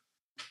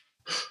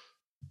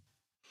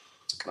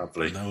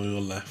 Lovely. No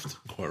oil left,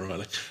 quite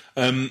rightly.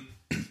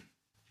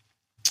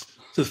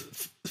 So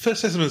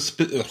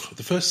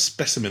the first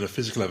specimen of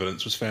physical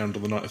evidence was found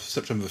on the night of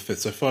September the 5th,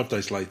 so 5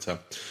 days later,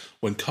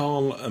 when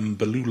Carl and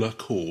Belula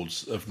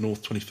Cords of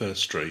North 21st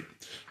Street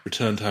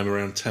returned home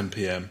around 10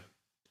 p.m.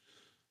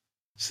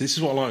 So this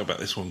is what I like about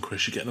this one,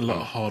 Chris. You're getting a lot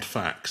of hard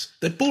facts.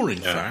 They're boring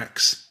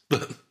facts,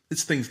 but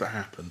it's things that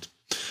happened.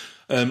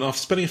 After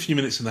spending a few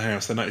minutes in the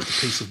house, they noticed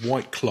a piece of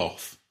white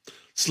cloth,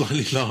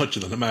 slightly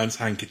larger than a man's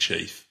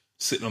handkerchief,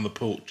 sitting on the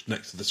porch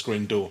next to the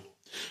screen door.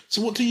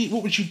 So what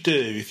would you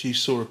do if you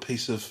saw a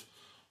piece of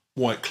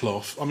white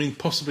cloth? I mean,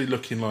 possibly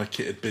looking like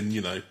it had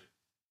been,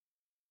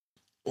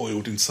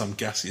 oiled in some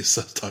gaseous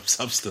type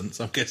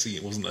substance. I'm guessing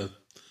it wasn't a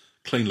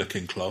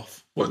clean-looking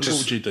cloth. What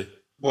would you do?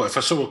 Well, if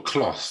I saw a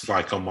cloth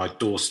like on my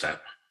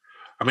doorstep,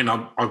 I mean,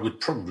 I would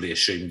probably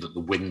assume that the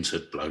wind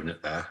had blown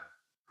it there,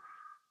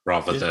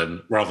 rather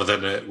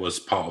than it was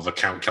part of a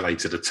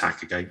calculated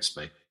attack against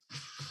me.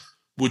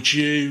 Would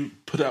you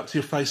put it up to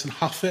your face and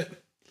huff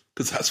it?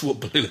 Because that's what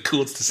Belula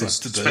Cords decides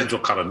to do. Depends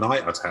what kind of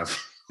night I'd have.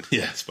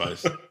 Yeah, I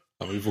suppose.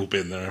 I mean, we've all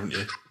been there, haven't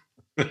you?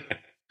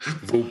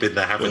 We've all been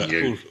there, haven't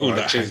you? All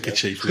that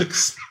handkerchief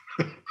looks.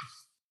 No,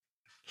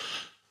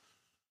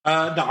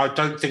 I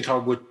don't think I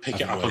would pick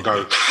it up and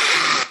go,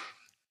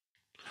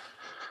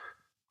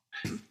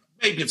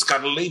 maybe it's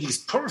got a lady's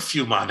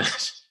perfume on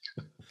it.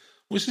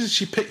 Well,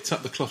 she picked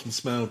up the cloth and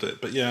smelled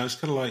it, but yeah, it's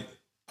kind of like,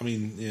 I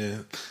mean, yeah.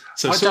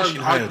 So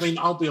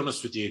I'll be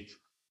honest with you.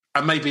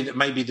 And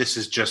maybe this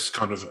is just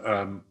kind of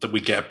that we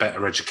get a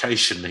better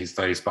education these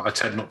days, but I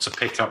tend not to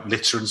pick up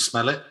litter and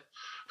smell it.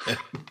 Yeah.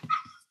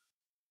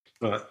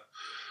 But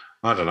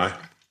I don't know.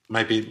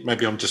 Maybe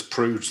I'm just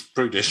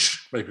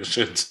prudish. Maybe I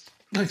should.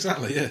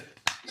 Exactly, yeah.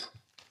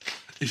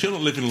 If you're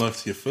not living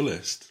life to your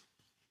fullest.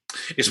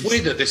 It's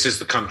weird that this is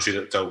the country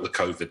that dealt with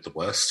COVID the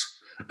worst.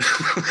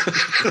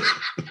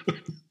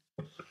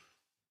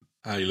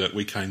 Hey, look,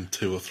 we came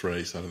 2 or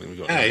 3, so I don't think we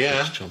got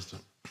a chance to.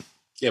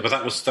 Yeah, but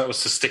that was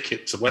to stick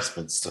it to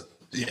Westminster.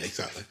 Yeah,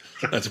 exactly.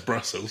 That's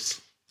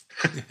Brussels.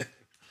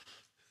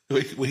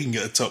 We can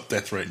get a top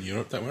death rate in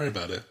Europe. Don't worry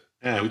about it.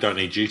 Yeah, we don't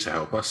need you to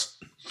help us.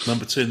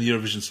 Number 2 in the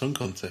Eurovision Song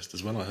Contest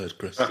as well, I heard,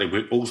 Chris.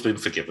 Exactly, all's been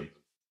forgiven.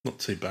 Not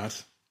too bad.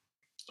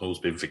 All's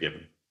been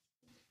forgiven.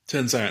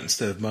 Turns out,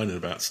 instead of moaning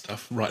about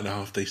stuff, writing a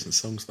half-decent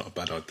song's not a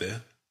bad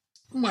idea.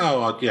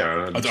 Well,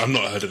 yeah. I've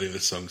not heard any of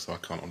this song, so I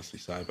can't honestly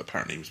say, but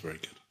apparently it was very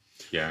good.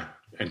 Yeah,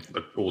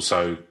 but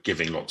also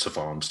giving lots of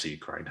arms to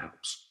Ukraine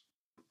helps.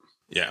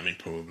 Yeah, I mean,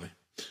 probably.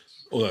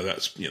 Although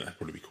that's,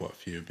 probably be quite a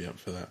few would be up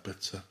for that.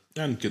 But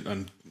and good,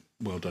 and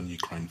well done,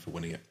 Ukraine, for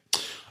winning it.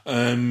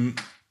 Again,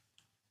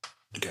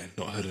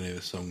 not heard any of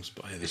the songs,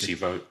 but I hear Pity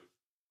vote.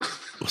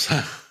 What's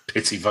that?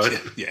 Pity vote.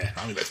 Yeah.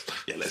 I mean,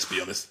 let's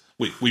be honest.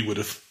 We would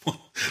have.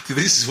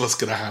 This is what's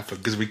going to happen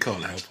because we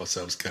can't help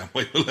ourselves, can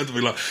we? We'll have to be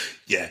like,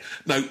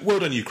 no, well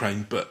done,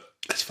 Ukraine, but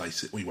let's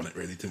face it, we won it,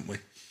 really, didn't we?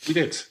 We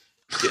did.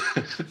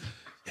 Yeah.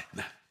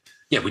 No.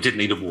 Yeah, we didn't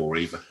need a war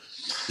either.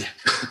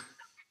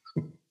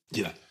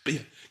 Yeah.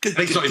 But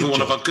he's not even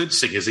one of our good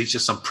singers. He's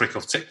just some prick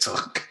off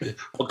TikTok. Yeah.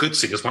 Our good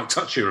singers might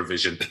touch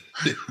Eurovision.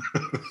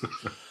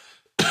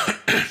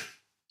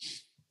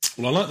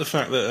 Well, I like the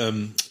fact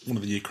that one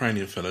of the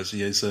Ukrainian fellas.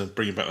 He is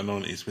bringing back the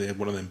 90s. We had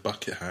one of them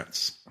bucket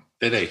hats.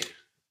 Did he?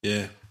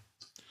 Yeah.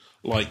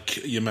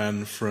 Like your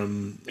man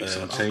from...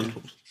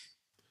 E17.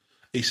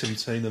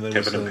 E17. And there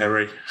Kevin and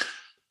Perry.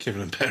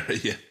 Kevin and Perry,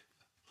 yeah.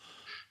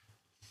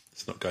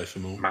 Let's not go for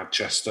more.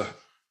 Manchester.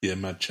 Yeah,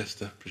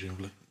 Manchester,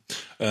 presumably.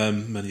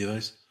 Many of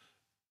those.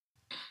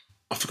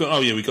 I forgot. Oh,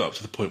 yeah, we got up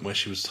to the point where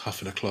she was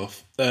huffing a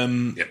cloth.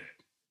 Yep.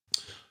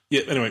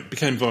 Yeah, anyway,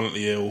 became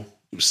violently ill.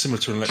 It was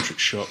similar to an electric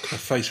shock. Her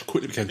face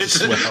quickly began to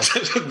swell.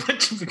 When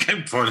she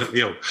became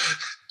violently ill,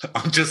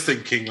 I'm just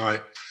thinking,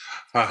 like,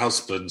 her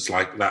husband's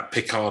like that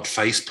Picard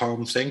face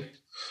palm thing.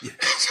 Yeah.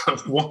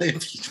 why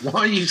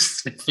are you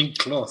sniffing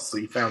cloths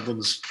that you found on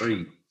the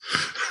street?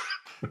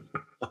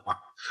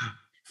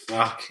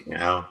 Fucking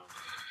hell.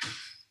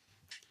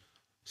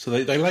 So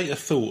they later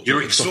thought...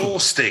 You're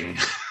exhausting.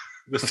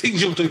 The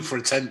things you'll do for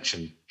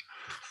attention.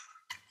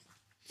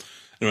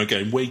 Anyway,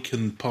 again, weak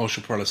and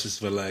partial paralysis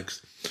of her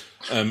legs.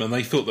 And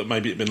they thought that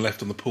maybe it had been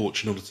left on the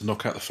porch in order to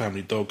knock out the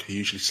family dog who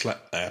usually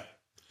slept there,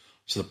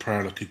 so the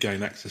prowler could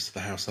gain access to the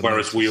house.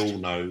 Whereas we all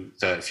know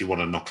that if you want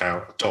to knock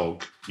out a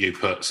dog, you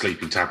put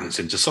sleeping tablets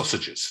into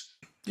sausages.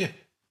 Yeah.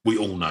 We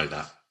all know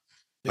that.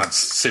 Yeah. That's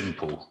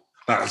simple.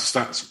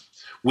 That's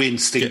we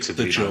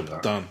instinctively get the job know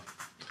that. Done.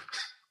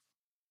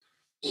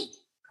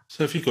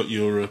 So have you got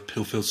your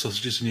pill-filled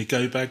sausages in your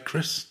go bag,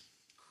 Chris?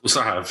 Of course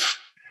I have. Of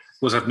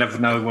course I've never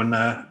know when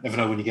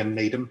you're going to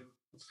need them.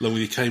 Along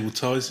with your cable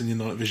ties and your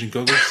night vision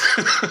goggles.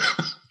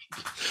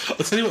 I'll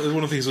tell you what,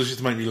 one of the things that used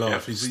to make me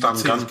laugh is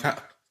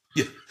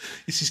you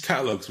see his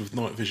catalogues with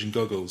night vision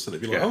goggles, and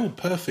it'd be like, oh,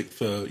 perfect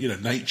for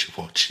nature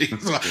watching.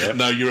 Like,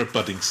 no, you're a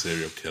budding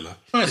serial killer.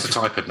 Well, it's a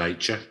type of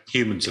nature.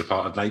 Humans are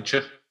part of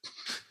nature.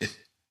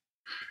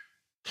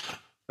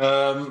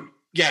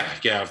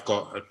 I've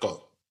got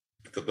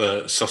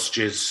the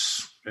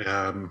sausages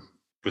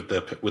with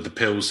the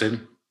pills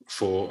in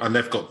and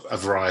they've got a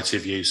variety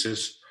of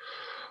uses.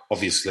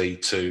 Obviously,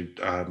 to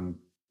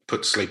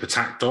put to sleep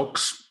attack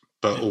dogs,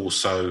 but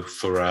also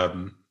for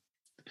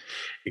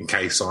in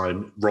case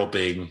I'm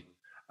robbing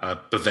a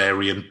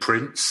Bavarian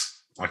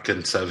prince, I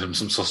can serve him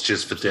some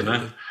sausages for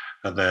dinner,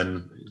 and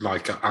then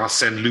like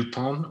Arsène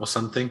Lupin or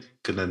something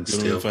can then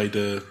steal. Invade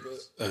a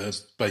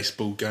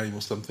baseball game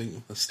or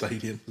something, a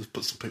stadium,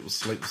 put some people to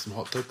sleep with some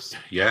hot dogs.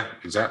 Yeah,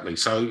 exactly.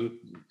 So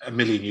a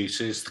million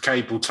uses. The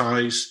cable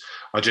ties,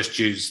 I just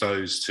use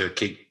those to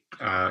keep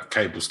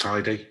cables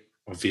tidy.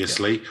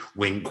 Obviously,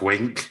 wink,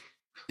 wink,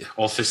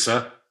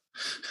 officer.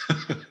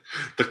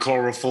 The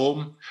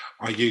chloroform,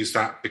 I use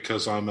that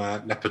because I'm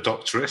a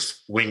lepidopterist.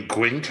 Wink,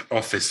 wink,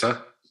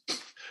 officer.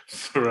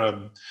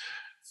 For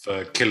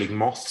killing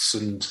moths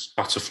and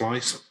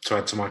butterflies to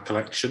add to my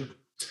collection.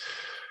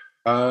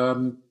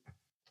 Got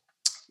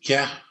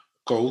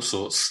all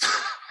sorts.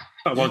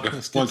 I won't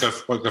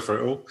go for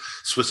it all.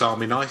 Swiss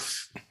Army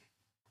knife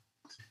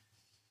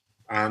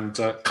and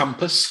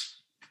compass.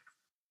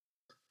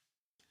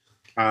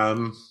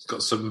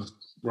 Got some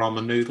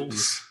ramen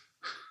noodles.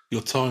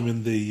 Your time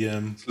in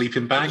the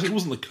sleeping bag. It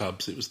wasn't the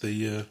Cubs. It was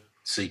the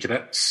Sea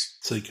Cadets.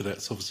 Sea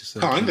Cadets,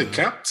 obviously. I'm the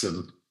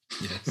captain.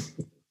 Yes.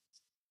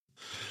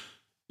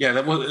 Yeah,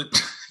 that was.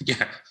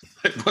 Yeah,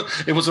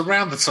 it was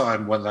around the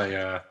time when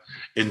they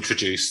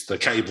introduced the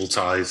cable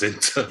ties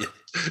into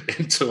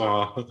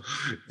our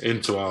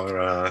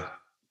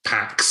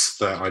packs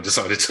that I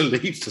decided to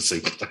leave the Sea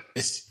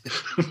Cadets.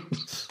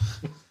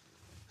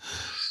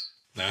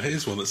 Now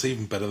here's one that's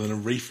even better than a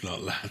reef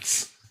knot,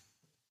 lads.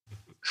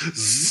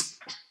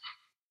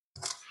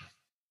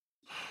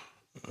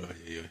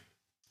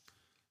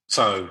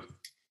 So,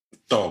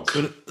 dog.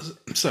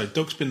 So,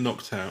 dog's been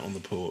knocked out on the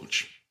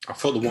porch. I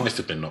thought the wife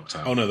had been knocked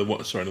out. Oh no,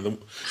 sorry.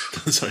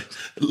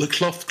 The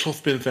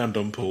cloth being found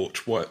on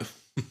porch.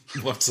 Wife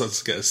decides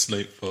to get a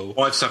snootful.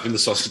 Wife's having the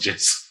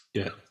sausages.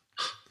 Yeah,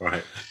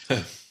 right.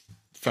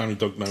 Family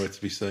dog nowhere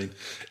to be seen.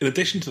 In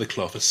addition to the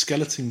cloth, a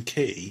skeleton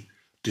key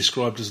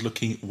described as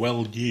looking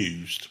well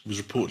used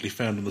was reportedly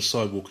found on the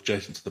sidewalk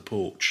adjacent to the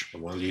porch. A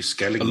well used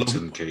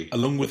skeleton key,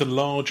 along with a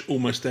large,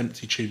 almost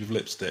empty tube of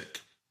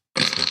lipstick.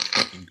 I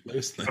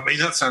mean,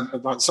 that sounds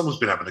like someone's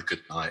been having a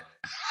good night.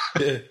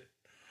 Yeah.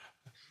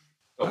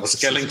 Got my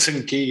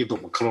skeleton key,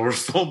 got my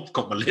chloroform,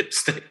 got my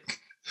lipstick.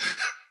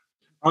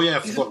 Oh yeah, I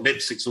forgot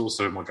lipstick's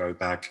also in my go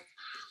bag.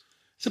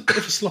 It's a bit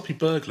of a sloppy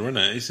burglar, isn't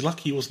it? He's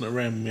lucky he wasn't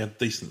around when we had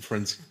decent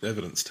forensic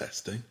evidence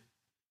testing.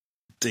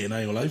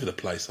 DNA all over the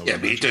place.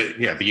 But you do.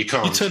 Yeah, but you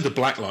can't. You turned a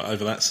black light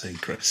over that scene,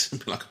 Chris.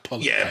 Like a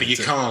polyp. Yeah, but you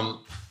can't.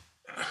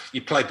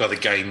 You play by the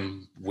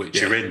game which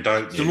you're in,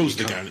 don't you? The rules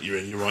of the game that you're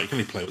in. You're right. You can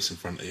only play what's in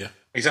front of you.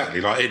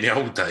 Exactly. Like in the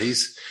old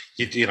days,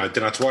 you didn't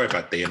have to worry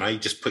about DNA. You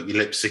just put your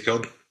lipstick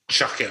on,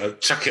 chuck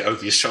it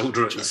over your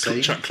shoulder at the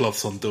scene. Chuck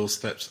cloths on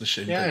doorsteps and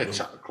shit. Yeah,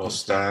 chuck the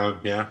cloths down.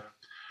 Yeah.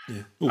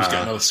 Always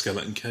get another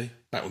skeleton key.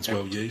 That one's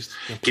well used.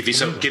 Give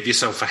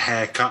yourself a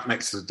haircut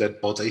next to the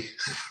dead body.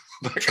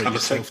 Treat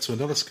yourself to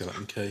another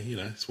skeleton key.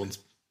 This one's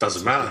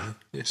doesn't matter.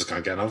 Just go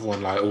and get another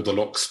one. Like all the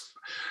locks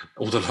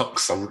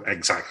are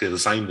exactly the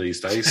same these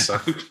days. So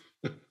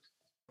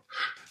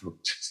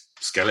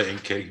skeleton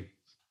key.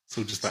 It's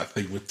all just that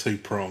thing with 2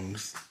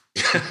 prongs.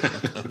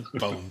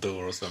 Barn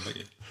door or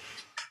something.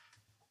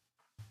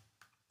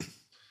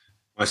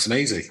 Nice and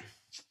easy.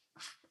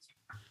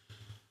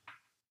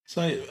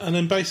 So, and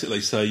then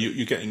basically, so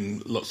you're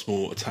getting lots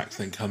more attacks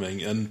then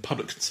coming, and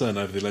public concern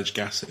over the alleged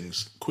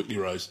gassings quickly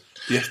rose.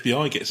 The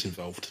FBI gets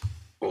involved.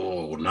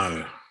 Oh,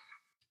 no.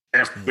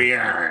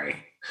 FBI.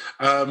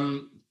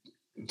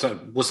 So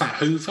was that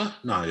Hoover?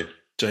 No.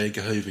 J.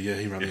 Edgar Hoover, yeah,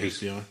 he ran the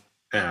FBI.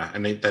 Yeah,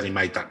 and then he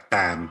made that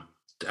dam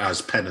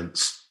as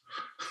penance.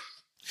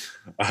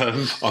 I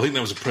think that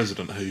was a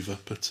President Hoover,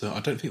 but I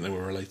don't think they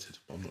were related.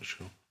 I'm not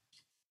sure.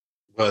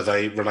 Were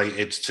they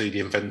related to the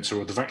inventor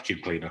of the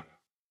vacuum cleaner?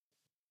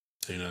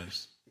 Who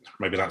knows?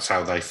 Maybe that's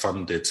how they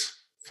funded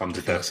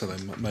their so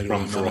they made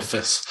run for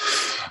office.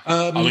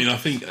 I mean, I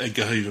think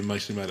Edgar Hoover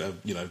mostly made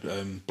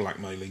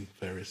blackmailing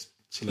various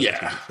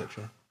celebrities,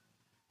 etc.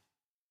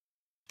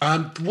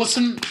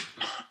 Wasn't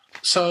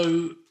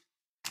so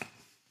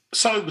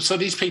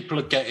these people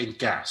are getting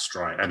gassed,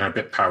 right, and are a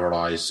bit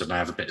paralysed and they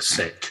have a bit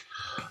sick.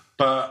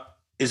 But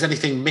is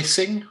anything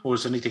missing, or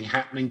is anything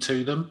happening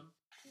to them?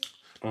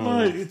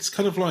 No, it's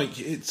kind of like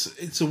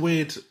it's a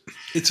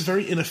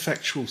very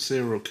ineffectual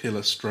serial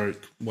killer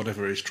stroke,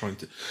 whatever he's trying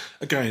to.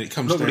 Again, it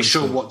comes. Not really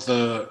sure to, what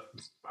the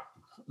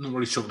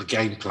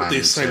game plan the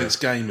is. The assailants'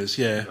 game is,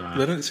 yeah.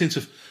 They don't seem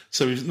to.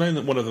 So we've known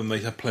that one of them, they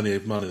had plenty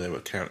of money they were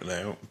counting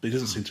out, but he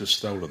doesn't seem to have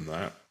stolen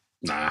that.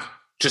 Nah,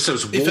 just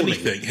as a warning. If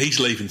anything, he's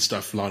leaving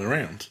stuff lying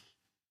around.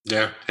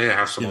 Yeah, here,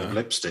 have some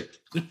lipstick.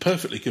 A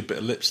perfectly good bit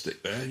of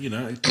lipstick there,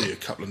 It'd be a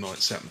couple of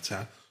nights out in the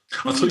town.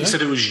 I thought you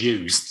said it was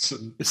used.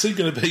 It's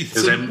going to be...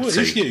 It's empty. Well,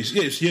 it's used.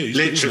 Yeah, it's used.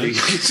 Literally,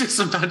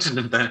 just imagine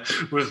him there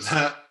with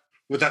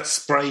that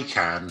spray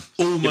can.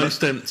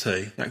 Almost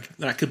empty.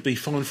 That could be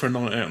fine for a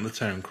night out in the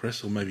town,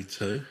 Chris, or maybe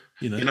 2.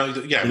 Maybe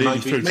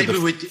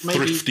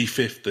thrifty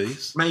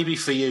 50s. Maybe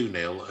for you,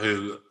 Neil,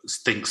 who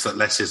thinks that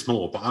less is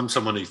more, but I'm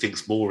someone who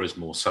thinks more is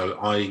more. So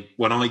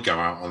when I go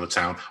out on the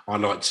town, I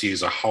like to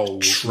use a whole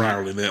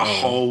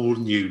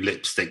new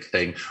lipstick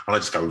thing, and I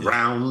just go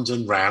round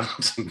and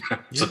round and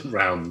round and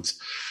round,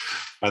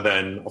 and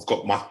then I've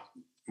got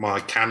my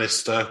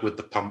canister with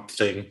the pump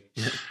thing,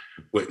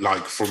 with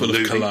from full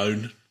of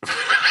cologne.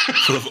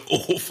 Full of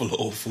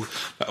awful,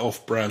 that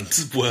off-brand,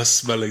 worse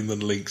smelling than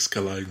Lynx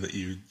cologne that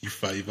you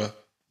favour.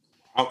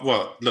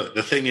 Well, look,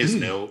 the thing is,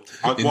 Neil...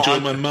 Enjoy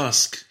my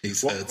musk,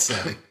 he's heard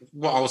say.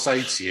 What I'll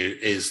say to you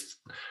is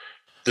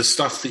the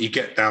stuff that you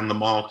get down the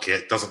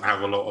market doesn't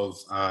have a lot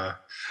of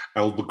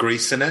elbow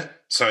grease in it,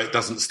 so it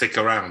doesn't stick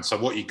around. So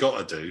what you've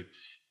got to do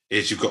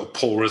is you've got to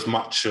pour as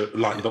much,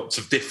 lots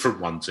of different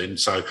ones in.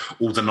 So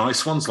all the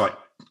nice ones, like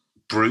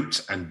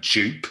Brute and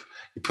Dupe,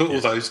 you put all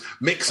those,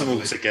 mix them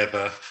all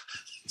together...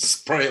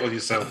 Spray it on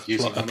yourself.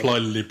 Apply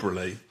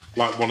liberally.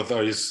 Like one of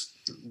those,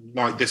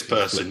 like this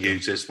person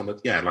uses,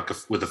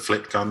 with a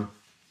flick gun.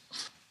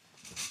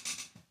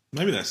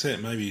 Maybe that's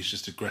it. Maybe he's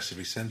just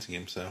aggressively scenting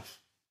himself.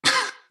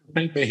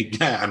 Maybe,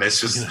 yeah. And it's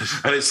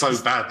just, and it's so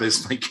bad that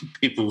it's making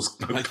people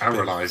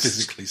paralysed.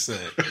 Physically sick.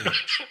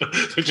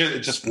 Yeah.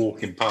 just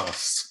walking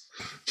past.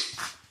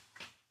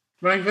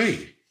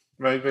 Maybe.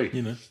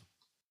 Maybe.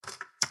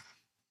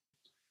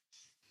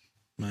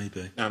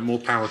 More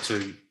power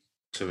to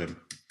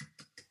him.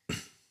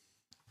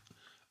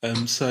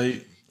 So,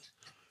 and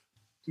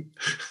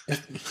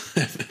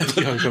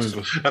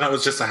that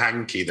was just a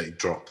hanky that he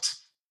dropped.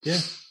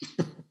 Yeah,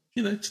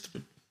 just a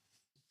bit.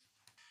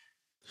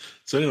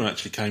 So anyone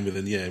actually came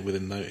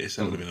within notice,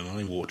 that would have been an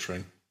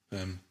eye-watering.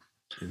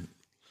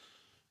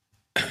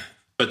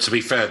 But to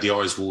be fair, the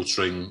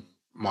eyes-watering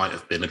might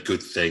have been a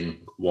good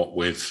thing. What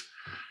with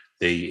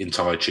the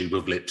entire tube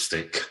of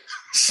lipstick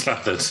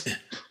slathered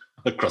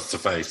across the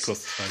face,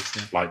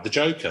 like the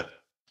Joker.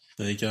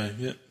 There you go.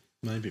 Yeah,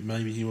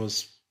 maybe he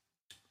was.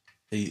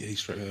 He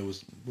straight there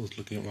was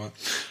looking at like.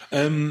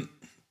 So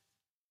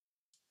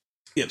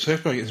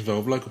FBI gets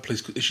involved. Local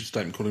police issued a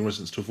statement calling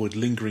residents to avoid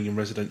lingering in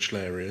residential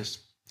areas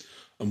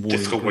and warning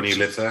difficult when you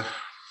live there.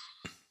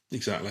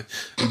 Exactly,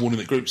 and warning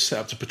that groups set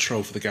up to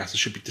patrol for the gases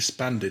should be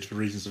disbanded for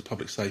reasons of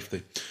public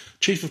safety.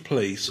 Chief of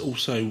Police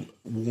also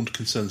warned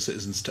concerned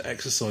citizens to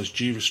exercise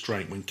due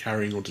restraint when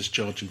carrying or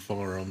discharging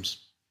firearms.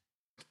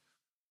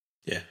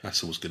 Yeah,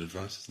 that's always good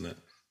advice, isn't it?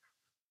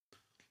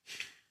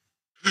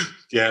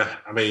 Yeah,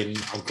 I mean,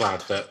 I'm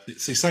glad that...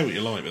 See, say what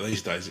you like, but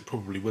these days it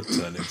probably would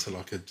turn into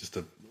just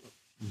a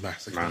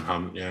massacre.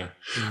 Manhunt, yeah.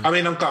 I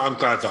mean, I'm glad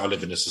that I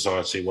live in a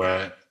society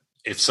where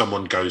if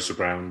someone goes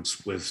around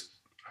with...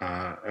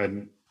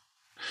 and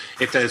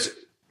if there's...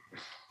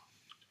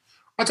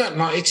 I don't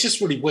know, it's just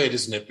really weird,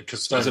 isn't it?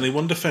 Because there's only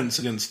one defence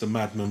against a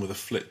madman with a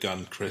flick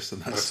gun, Chris,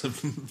 and that's a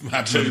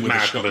madman with a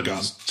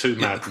shotgun. Two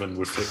madmen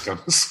with flick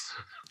guns.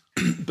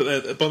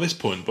 But by this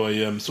point, by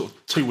sort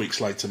of 2 weeks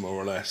later, more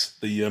or less,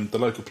 the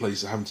local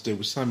police are having to deal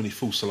with so many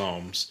false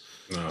alarms,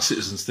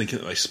 citizens thinking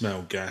that they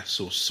smell gas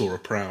or saw a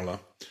prowler,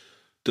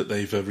 that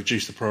they've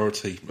reduced the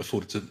priority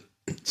afforded to.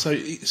 So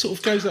it sort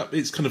of goes up.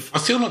 It's kind of. I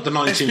feel like the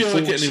 1940s.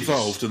 FBI getting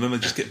involved, and then they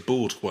just get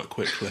bored quite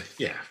quickly.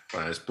 Yeah,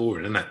 well, it's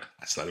boring, isn't it?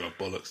 That's like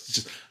bollocks.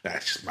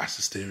 It's just mass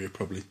hysteria,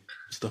 probably.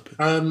 stop it?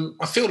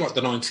 I feel like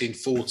the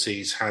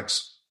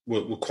 1940s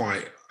were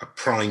quite a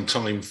prime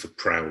time for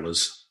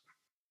prowlers.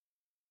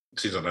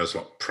 Seems like there was a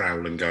lot of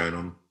prowling going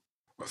on,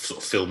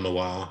 sort of film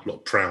noir, a lot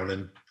of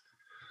prowling,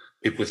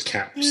 people with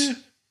caps. Yeah.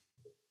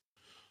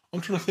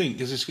 I'm trying to think,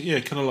 because it's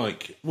kind of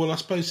like. Well, I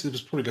suppose there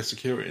was probably less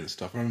security and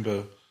stuff. I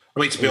remember. I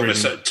mean,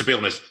 to be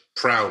honest,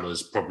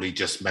 prowlers probably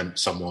just meant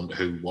someone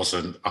who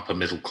wasn't upper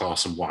middle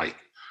class and white.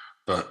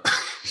 But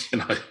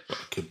well, it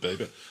could be.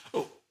 But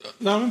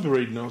no, I remember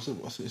reading. I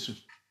think this was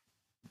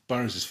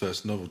Burns'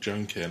 first novel,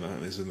 Junkie, and I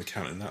think there's an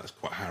account in that that's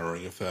quite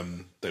harrowing. Of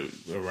they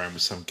were around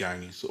with some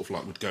gang who sort of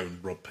like would go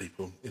and rob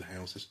people in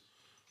houses.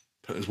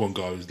 But there's one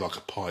guy who's like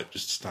a pipe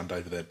just to stand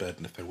over their bed,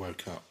 and if they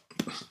woke up.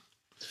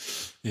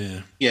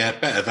 Yeah,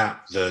 better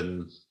that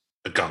than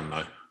a gun,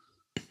 though.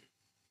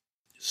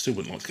 Still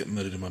wouldn't like to get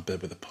murdered in my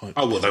bed with a pipe.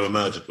 Oh, well, they were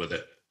murdered with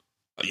it.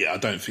 Yeah, I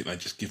don't think they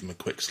just give them a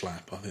quick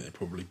slap. I think they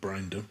probably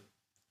brained them.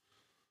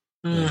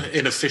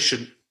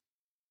 Inefficient.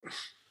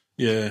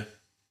 Yeah.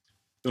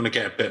 You want to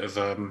get a bit of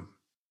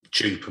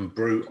dupe and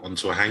brute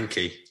onto a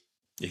hanky.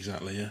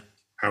 Exactly, yeah.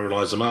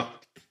 Paralyse them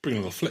up. Bring a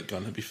little flick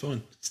gun, that'd be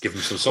fine. Give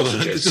them some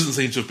sausages. It doesn't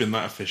seem to have been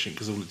that efficient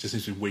because it just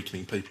seems to be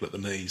weakening people at the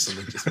knees. And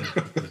they just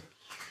Could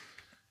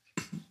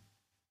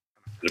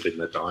have been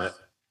their diet.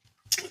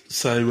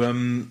 So,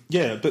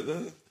 but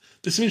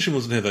there's some interesting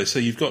ones in here, though. So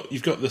you've got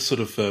the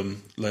sort of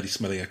lady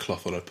smelling a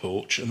cloth on her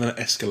porch, and then it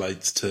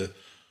escalates to,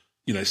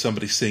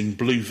 somebody seeing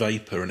blue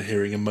vapour and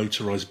hearing a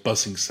motorised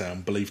buzzing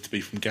sound believed to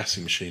be from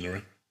gassing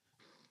machinery.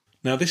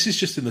 Now, this is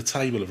just in the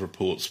table of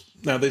reports.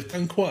 Now, they've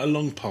done quite a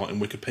long part in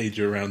Wikipedia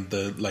around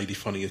the lady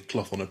finding a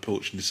cloth on her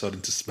porch and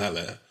deciding to smell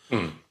it.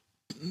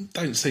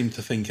 Don't seem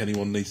to think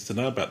anyone needs to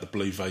know about the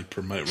blue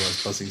vapour and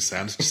motorised buzzing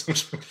sound.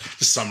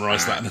 Just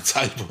summarise that in a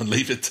table and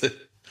leave it to...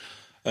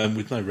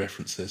 with no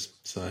references,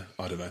 so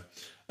I don't know.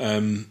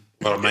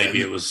 Well,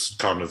 maybe it was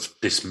kind of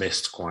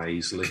dismissed quite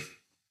easily.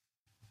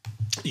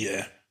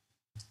 Yeah,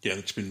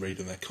 they've just been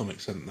reading their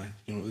comics, haven't they?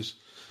 You know,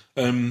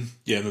 and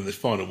then the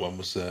final one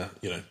was,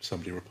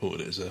 somebody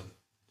reported it as a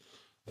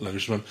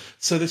luggage one.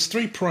 So there's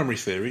three primary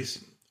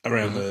theories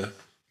around the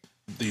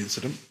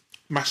incident: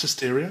 mass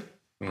hysteria,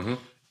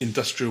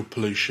 industrial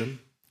pollution,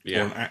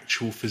 or an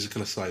actual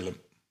physical assailant.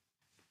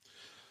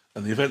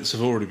 And the events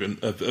have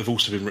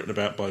also been written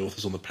about by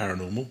authors on the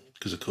paranormal,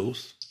 because of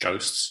course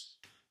ghosts.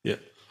 Yeah,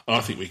 I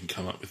think we can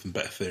come up with some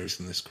better theories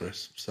than this,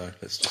 Chris. So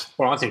let's just.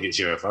 Well, I think it's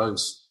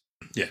UFOs.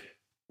 Yeah,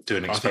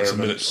 doing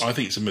experiments. I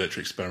think it's a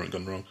military experiment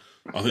gone wrong.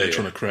 I think they're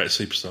trying to create a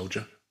super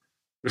soldier.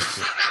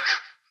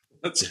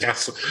 Let's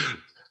gas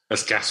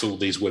all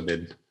these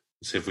women.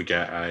 See if we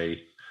get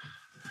a.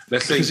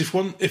 Because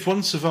if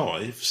one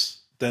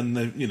survives, then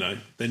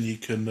you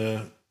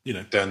can.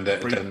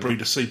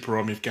 breed a super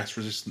army of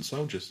gas-resistant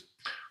soldiers.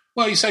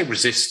 Well, you say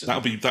resistant.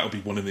 That'll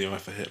be one in the eye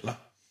for Hitler.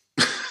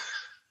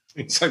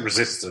 You say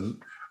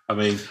resistant. I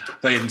mean,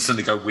 they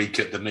instantly go weak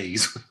at the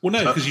knees. Well,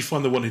 no, because you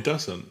find the one who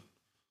doesn't.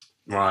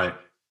 Right.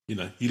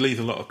 You leave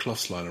a lot of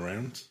cloths lying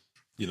around.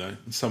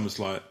 And someone's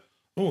like,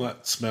 "Oh,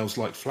 that smells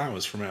like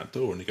flowers from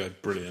outdoor," and you go,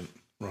 "Brilliant,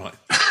 right?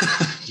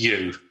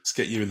 Let's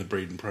get you in the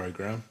breeding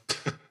program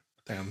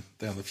down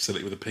the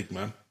facility with a pig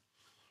man."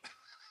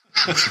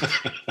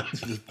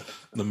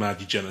 The mad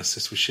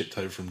eugenicist was shipped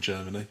over from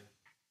Germany.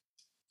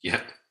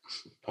 Yeah,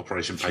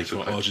 Operation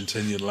Paperclip.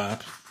 Argentinian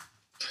lab.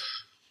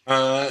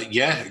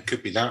 It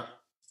could be that.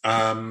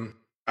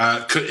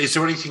 Is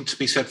there anything to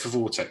be said for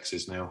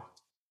vortexes now?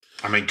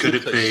 I mean, could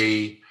it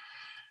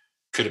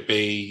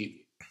be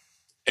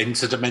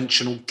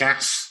interdimensional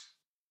gas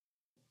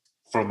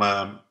from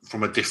a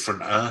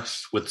different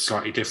Earth with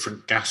slightly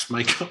different gas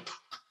makeup?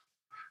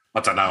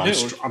 I don't know.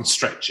 I'm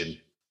stretching.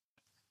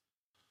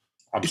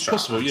 It's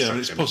possible, yeah.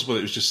 It's possible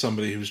it was just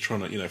somebody who was trying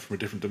to, from a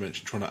different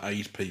dimension, trying to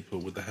aid people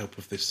with the help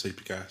of this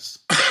super gas.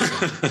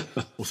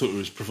 Or thought it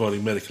was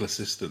providing medical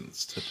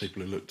assistance to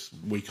people who looked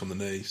weak on the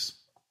knees.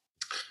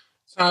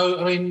 So,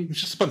 I mean... It's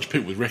just a bunch of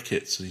people with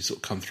rickets, and he's sort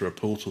of come through a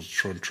portal to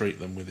try and treat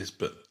them with this,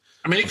 but...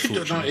 I mean, it could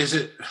do that. Is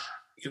it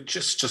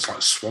just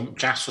like swamp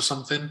gas or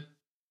something?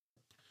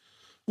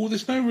 Well,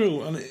 there's no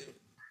real...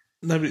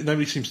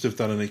 Nobody seems to have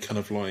done any kind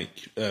of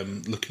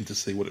looking to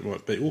see what it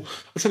might be. Well,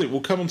 I'll tell you,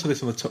 we'll come on to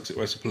this on the toxic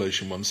waste and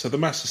pollution one. So the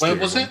mass hysteria.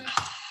 Where was it?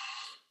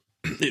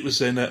 It was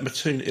in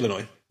Mattoon,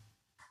 Illinois.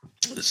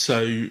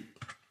 So,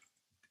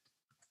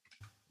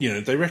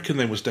 they reckon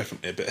there was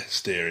definitely a bit of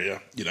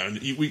hysteria. And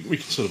we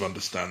can sort of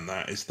understand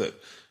that. Is that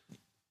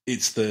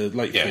it's the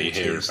late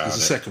 40s. There's a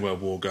Second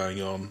World War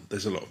going on.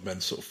 There's a lot of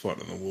men sort of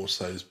fighting in the war,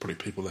 so there's probably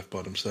people left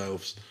by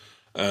themselves.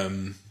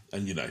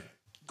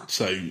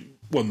 So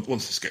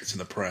once this gets in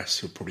the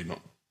press, you're probably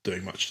not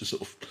doing much to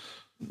sort of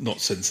not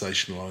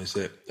sensationalise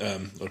it.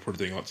 Or probably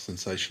doing a lot to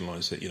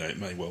sensationalise it. It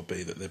may well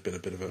be that there's been a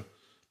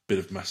bit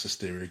of mass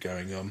hysteria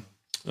going on.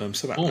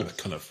 So that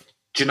kind of.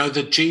 Do you know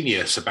the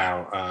genius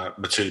about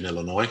Mattoon,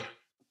 Illinois?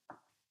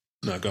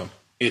 No, go on.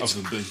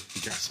 Other than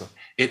the Gasser.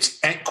 It's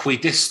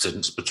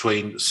equidistant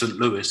between St.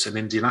 Louis and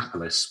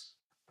Indianapolis.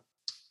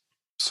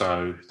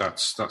 So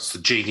that's the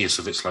genius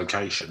of its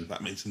location.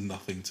 That means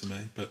nothing to me.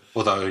 But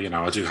although,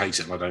 I do hate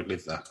it and I don't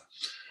live there.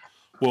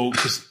 Well,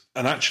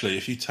 and actually,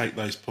 if you take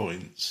those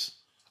points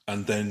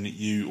and then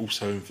you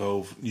also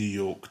involve New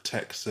York,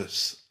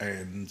 Texas,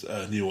 and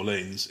New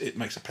Orleans, it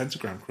makes a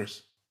pentagram,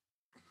 Chris.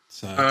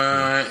 So,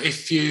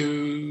 if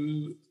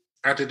you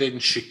added in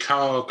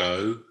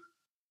Chicago,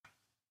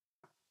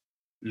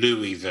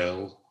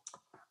 Louisville,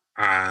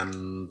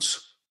 and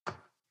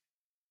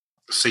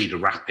Cedar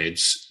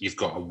Rapids, you've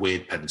got a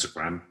weird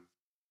pentagram.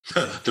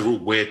 They're all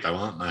weird, though,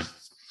 aren't they?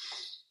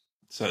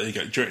 So there you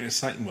go. Do you reckon it's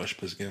Satan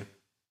worshippers again?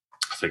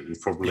 I think we've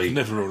probably... You can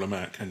never rule them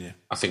out, can you?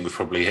 I think we've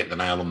probably hit the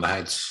nail on the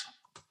heads.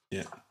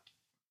 Yeah.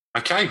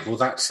 Okay, well,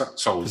 that's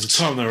solved. Because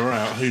the time they were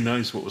out, who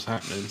knows what was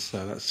happening,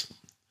 so that's...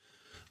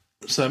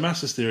 So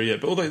mass hysteria, yeah.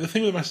 But although the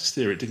thing with mass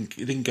hysteria, it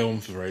didn't go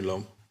on for very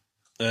long.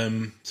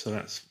 So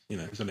that's,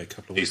 it was only a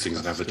couple of weeks. These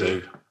things never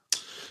do.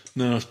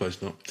 No, I suppose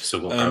not.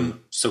 Still got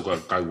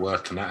to go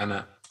work and that,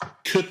 innit?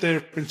 Could there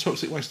have been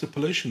toxic waste or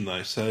pollution,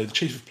 though? So the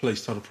Chief of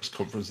Police told a press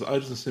conference that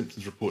odours and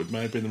symptoms reported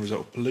may have been the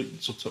result of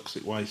pollutants or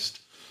toxic waste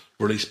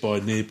released by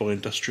nearby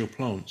industrial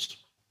plants.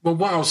 Well,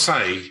 what I'll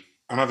say,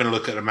 I'm having a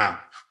look at the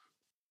map,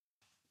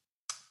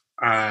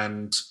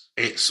 and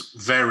it's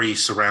very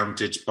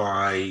surrounded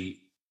by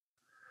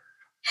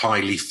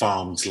highly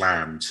farmed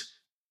land.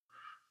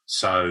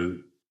 So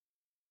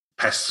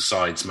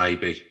pesticides,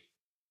 maybe.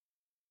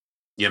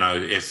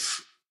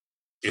 If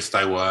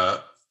they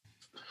were...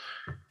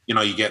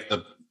 you get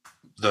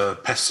the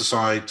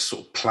pesticide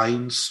sort of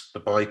planes, the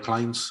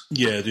biplanes.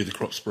 Yeah, do the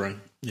crop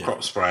spraying. Yeah.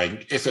 Crop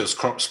spraying. If it was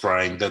crop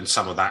spraying, then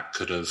some of that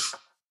could have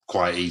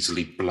quite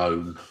easily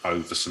blown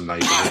over some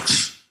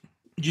neighbourhoods.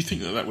 You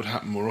think that would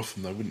happen more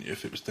often, though, wouldn't you,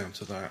 if it was down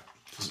to that?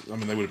 Because, they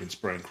would have been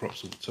spraying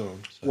crops all the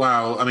time. So.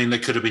 Well, they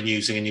could have been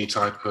using a new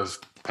type of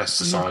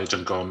pesticide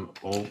and gone,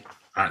 oh,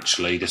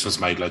 actually, this one's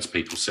made loads of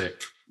people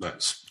sick.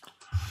 Let's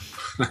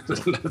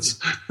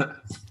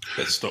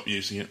stop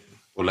using it.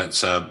 Or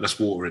let's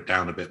water it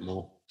down a bit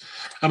more.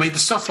 The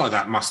stuff like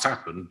that must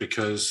happen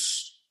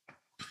because,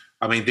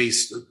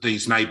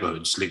 these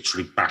neighbourhoods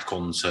literally back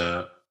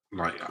onto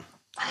like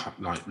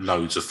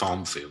loads of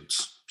farm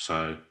fields.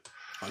 So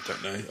I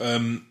don't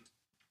know.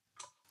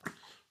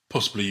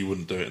 Possibly you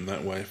wouldn't do it in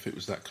that way if it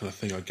was that kind of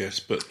thing, I guess.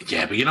 But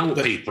yeah, but you know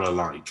what people are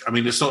like.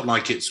 It's not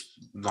like it's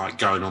like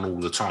going on all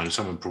the time.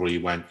 Someone probably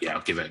went, "Yeah,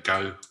 I'll give it a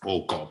go,"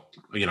 or God,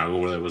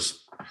 or there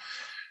was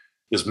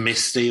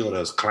misty, or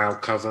there was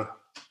cloud cover.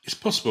 It's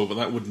possible, but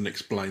that wouldn't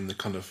explain the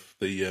kind of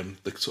the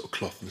sort of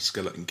cloth and the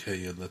skeleton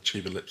key and the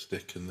tube of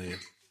lipstick and the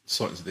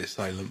sightings of the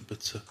assailant.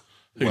 But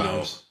who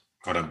knows?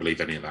 I don't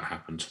believe any of that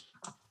happened.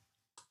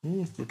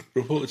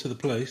 Reported to the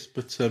police,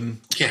 but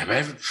yeah,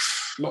 but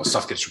a lot of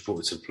stuff gets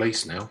reported to the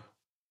police now.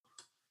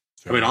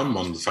 I'm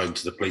on the phone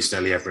to the police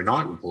nearly every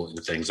night reporting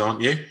things,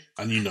 aren't you?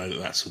 And you know that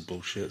that's all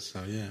bullshit.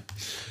 So yeah,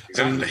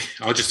 exactly.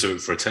 I just do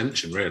it for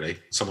attention, really.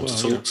 Someone to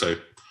talk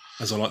to.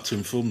 As I like to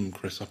inform them,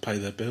 Chris, I pay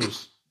their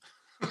bills.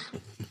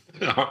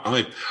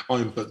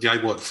 But they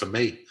work for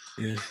me.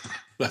 Yeah,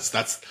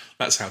 that's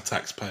how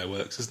taxpayer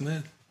works, isn't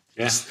it?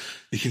 Yeah,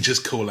 you can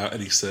just call out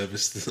any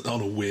service on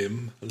a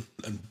whim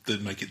and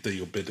then make it do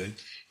your bidding.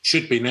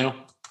 Should be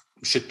now.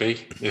 Should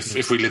be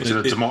if we lived in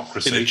a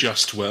democracy, in a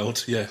just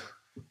world. Yeah.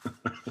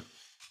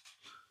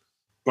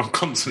 I'm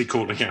constantly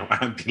calling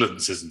out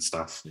ambulances and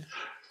stuff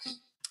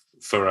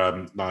for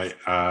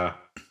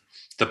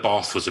the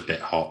bath was a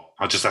bit hot.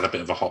 I just had a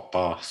bit of a hot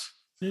bath.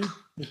 Yeah,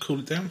 well, cool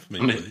it down for me,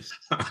 please.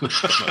 Not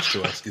much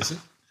to ask, is it?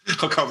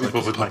 I can't be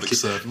bothered making.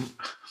 Servant.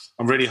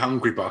 I'm really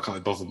hungry, but I can't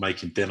be bothered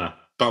making dinner.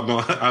 But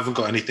I haven't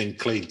got anything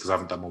clean because I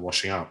haven't done my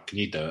washing up. Can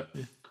you do it?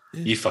 Yeah.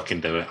 You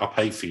fucking do it. I'll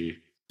pay for you.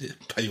 Yeah,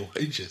 pay your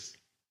wages.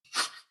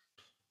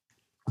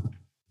 If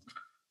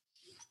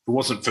it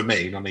wasn't for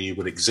me, none of you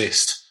would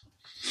exist.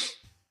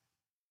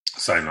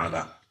 Saying like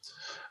that.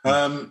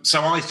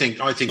 So I think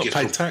it's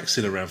paid tax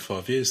in around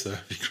 5 years, though.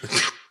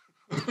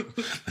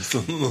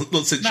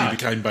 not since you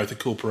became both a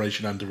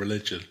corporation and a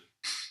religion.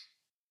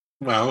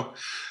 Well,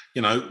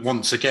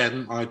 once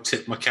again, I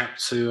tip my cap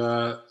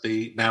to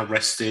the now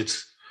rested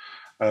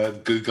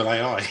Google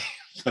AI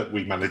that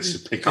we managed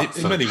to pick up.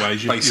 In many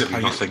ways,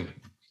 basically nothing.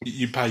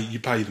 You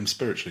pay them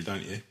spiritually,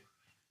 don't you?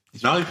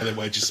 No, pay their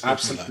wages.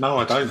 No,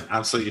 I don't.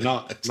 Absolutely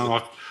not.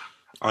 No,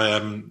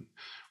 I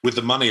with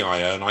the money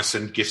I earn, I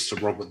send gifts to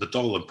Robert the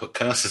Doll and put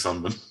curses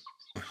on them.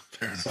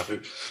 Fair enough. So,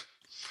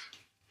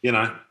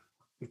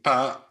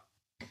 but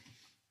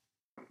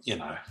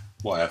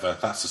whatever.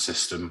 That's the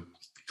system.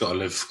 You've got to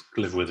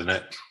live within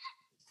it.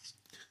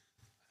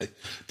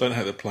 Don't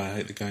hate the player,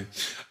 hate the game.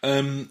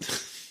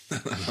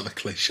 Another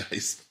cliche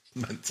is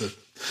meant to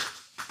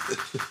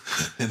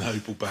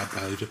enable bad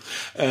behaviour.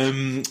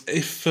 And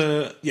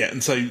so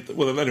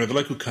anyway, the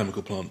local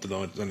chemical plant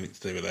denied anything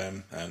to do with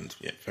them, and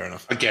yeah, fair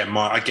enough. Again,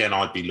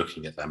 I'd be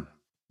looking at them.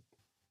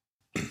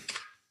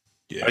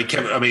 Yeah,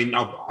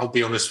 I'll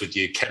be honest with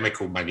you.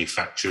 Chemical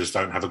manufacturers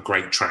don't have a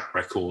great track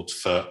record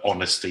for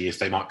honesty if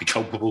they might be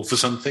culpable for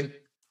something.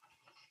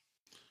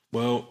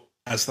 Well,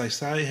 As they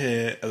say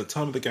here, at the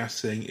time of the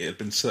gassing, it had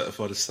been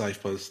certified as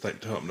safe by the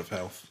State Department of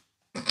Health.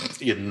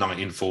 In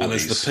 1940s. And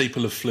as the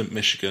people of Flint,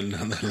 Michigan,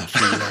 and their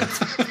lovely lad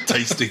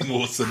tasting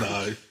water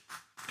know,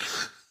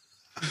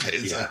 it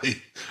is a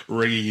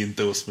ringing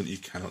endorsement you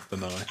cannot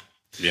deny.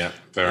 Yeah,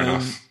 fair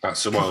enough.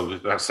 That's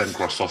then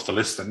crossed off the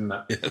list, isn't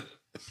it? Yeah.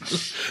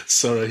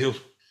 Sorry,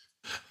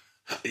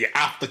 you're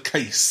out the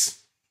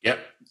case. Yep,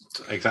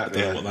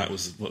 exactly. I don't know what that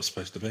was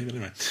supposed to be, but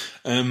anyway.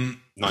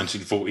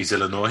 1940s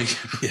Illinois.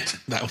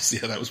 that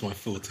was my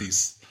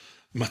 40s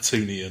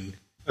Mattoonian.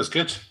 That's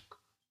good.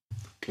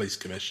 Police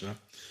commissioner.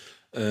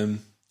 Or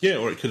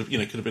it could have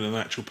been an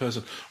actual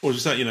person, or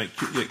just that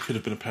it could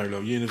have been a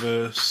parallel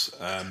universe,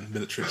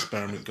 military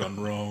experiment gone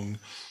wrong,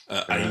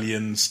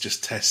 aliens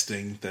just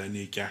testing their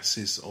new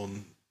gases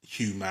on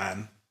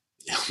human.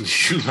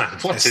 Human.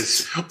 What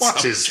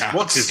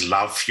is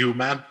love,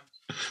 human?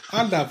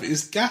 Our love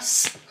is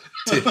gas.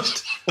 Do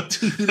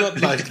you not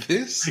like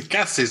this?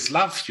 Gas is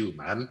love,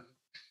 human.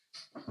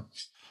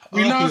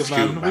 We love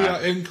human. We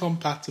are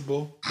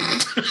incompatible.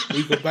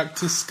 We go back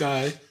to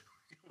sky.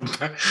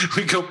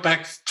 We go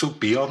back to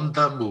beyond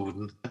the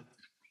moon.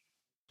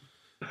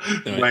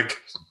 Anyway.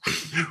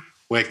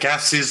 Where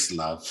gas is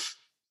love.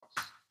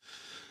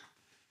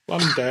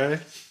 One day,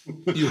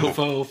 you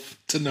evolve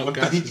to know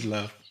gas is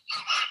love.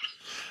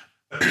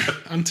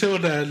 Until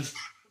then.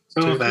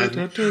 So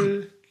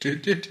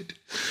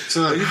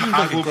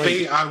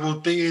I will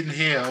be in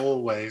here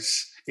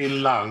always,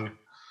 in lung.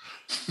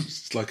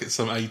 It's like it's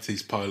some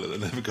 80s pilot that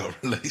never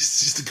got released.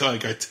 It's just a guy who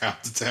go town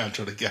to town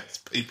trying to gas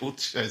people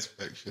to show his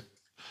affection.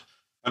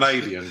 An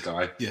alien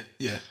guy.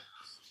 Yeah.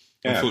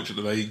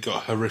 Unfortunately, he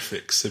got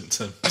horrific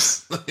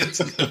symptoms. He had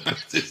to go back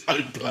to his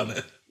own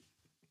planet.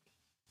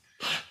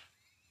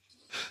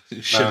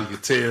 Shedding a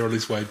tear on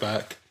his way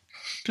back.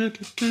 So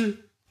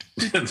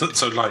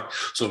like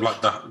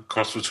the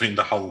cross between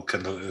the Hulk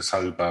and this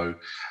hobo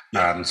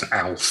and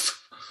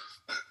Alf.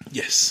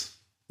 Yes.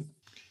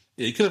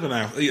 Yeah, you could have an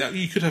Alf.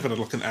 You could have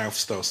an Alf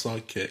style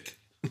sidekick.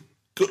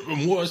 Good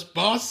and worse,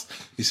 boss.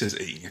 He says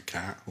eating a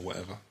cat or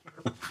whatever.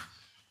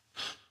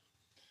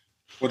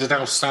 What did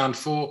Alf stand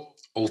for?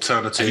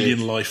 Alternative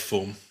alien life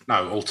form.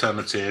 No,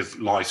 alternative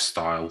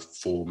lifestyle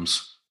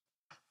forms.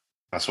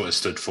 That's what it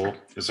stood for.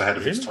 It was ahead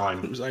of its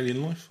time. It was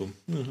alien life form.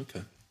 Oh,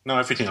 okay. No,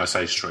 everything I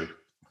say is true.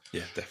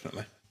 Yeah,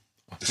 definitely.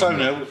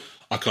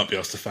 I can't be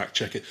asked to fact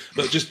check it.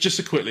 But just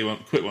a quick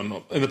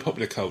one in the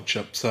popular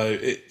culture. So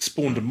it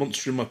spawned a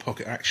monster in my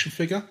pocket action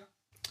figure.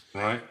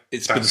 Right.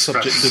 It's been the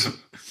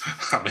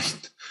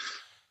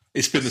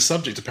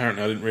subject.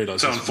 Apparently, I didn't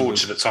realise. It's an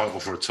unfortunate title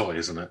for a toy,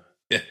 isn't it?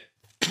 Yeah.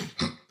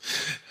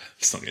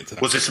 Let's not get into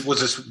that. Was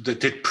this?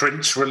 Did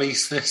Prince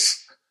release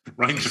this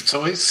range of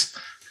toys?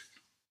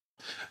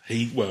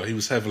 He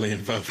was heavily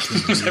involved. In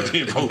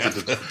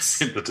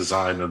the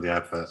design and the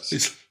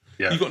adverts.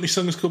 You got any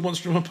songs called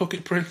Monster in My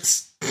Pocket,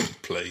 Prince?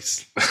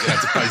 Please. I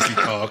had to Paisley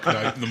Park and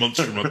open the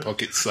Monster in My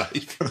Pocket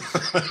safe.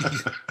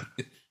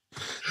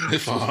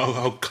 If our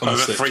whole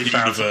concept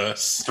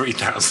universe.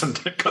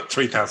 3,000 got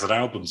 3,000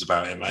 albums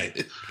about it,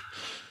 mate.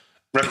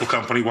 Record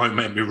company won't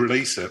make me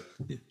release it.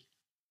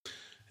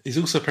 He's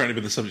also apparently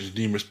been the subject of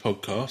numerous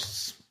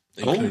podcasts,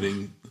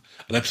 including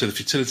an episode of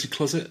Futility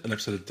Closet, an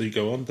episode of Do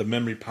Go On, The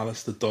Memory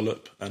Palace, The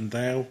Dollop, and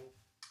Now.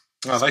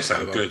 Oh, they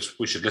sound good.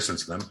 We should listen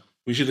to them.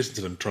 We should listen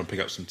to them, try and pick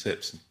up some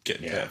tips and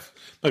get better.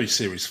 Maybe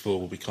Series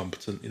 4 will be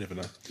competent, you never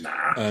know.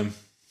 Nah.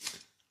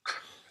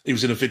 He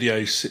was in a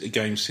video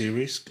game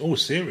series, a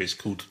series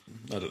called,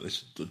 I don't know,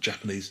 it's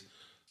Japanese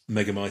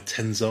Megamai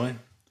Tensei,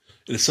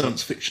 in a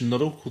science fiction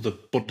novel called The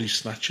Body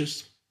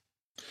Snatchers.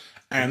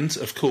 And,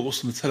 of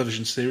course, in the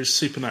television series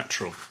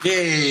Supernatural.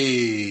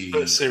 Yay!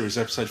 First series,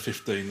 episode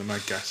 15, the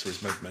Mad Gasser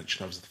is made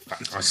mention. I was the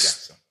fact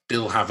Gasser.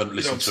 Still haven't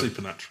listened to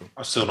Supernatural.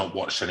 I've still not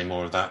watched any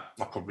more of that.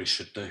 I probably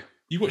should do.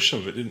 You watched some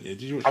of it, didn't you?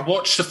 Did you? I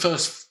watched the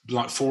first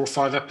 4 or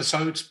 5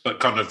 episodes,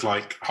 but kind of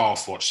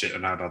half watched it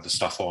and had other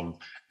stuff on.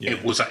 Yeah.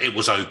 It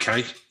was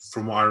okay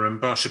from what I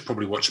remember. I should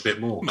probably watch a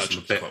bit more. It's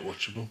quite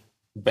watchable.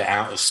 A bit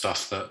out of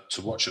stuff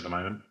to watch at the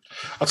moment.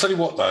 I'll tell you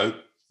what though,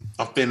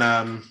 I've been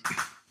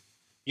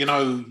you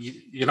know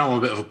I'm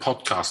a bit of a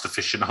podcast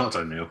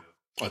aficionado, Neil.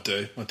 I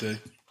do.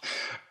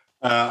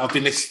 I've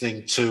been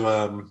listening to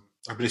a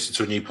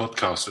new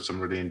podcast that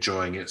I'm really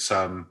enjoying. It's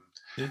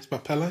it's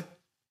about Pele.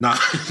 No,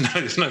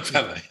 it's no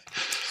Pele.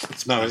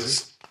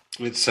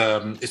 It's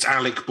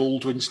Alec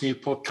Baldwin's new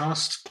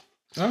podcast.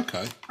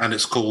 Okay. And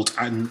it's called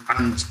and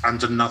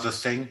Another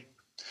Thing.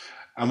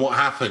 And what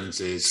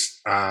happens is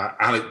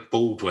Alec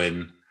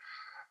Baldwin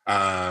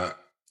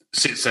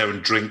sits there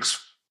and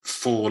drinks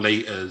 4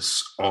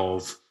 litres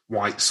of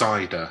white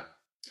cider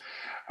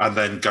and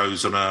then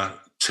goes on a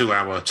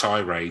 2-hour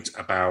tirade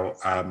about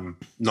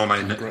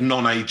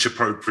non-age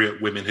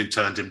appropriate women who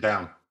turned him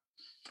down.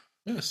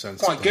 Yeah,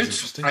 sounds quite good.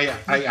 Interesting. 8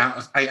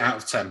 out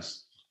of 10.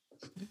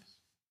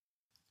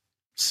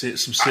 See,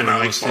 some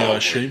serious, I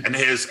assume. And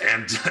here's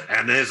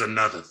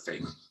another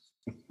thing.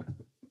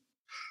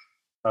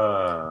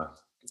 I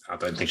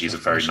don't think he's a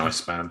very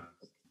nice man.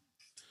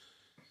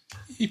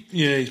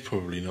 He's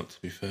probably not, to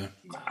be fair.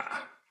 Nah.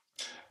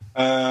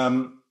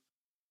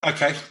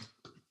 Okay.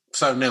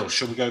 So, Neil,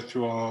 shall we go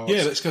through our...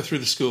 Yeah, let's go through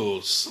the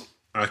scores.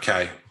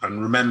 Okay.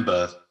 And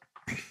remember,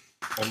 on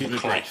Keep the it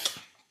clock. brief.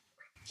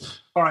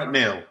 All right,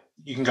 Neil,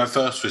 you can go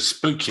first with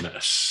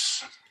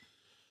spookiness.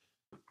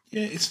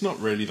 Yeah, it's not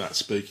really that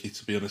spooky,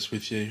 to be honest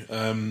with you.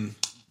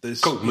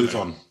 Cool, move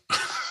on.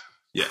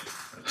 Yeah.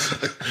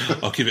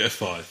 I'll give it a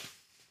 5.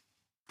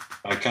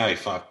 Okay,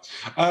 5.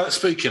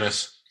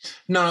 Spookiness.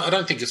 No, I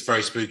don't think it's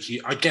very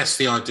spooky. I guess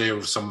the idea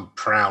of someone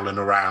prowling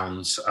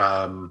around,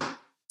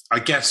 I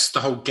guess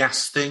the whole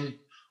gas thing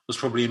was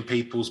probably in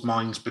people's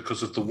minds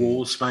because of the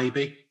wars,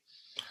 maybe.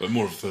 But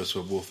more of a First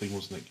World War thing,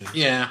 wasn't it?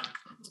 Yeah.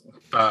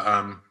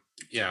 But,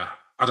 yeah,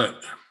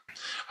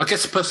 I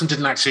guess the person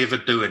didn't actually ever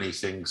do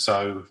anything,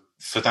 so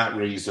for that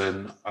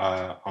reason,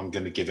 I'm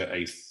going to give it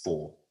a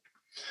 4.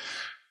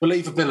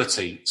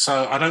 Believability.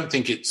 So I don't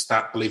think it's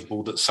that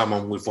believable that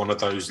someone with one of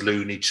those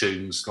Looney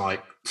Tunes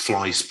like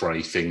fly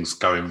spray things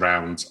going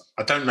round,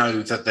 I don't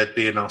know that there'd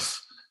be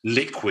enough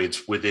liquid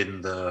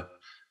within the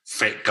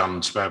fit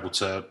gun to be able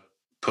to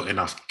put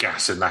enough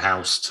gas in the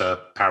house to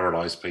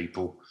paralyse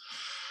people.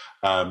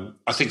 I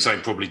think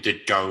something probably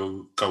did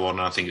go on.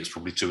 I think it's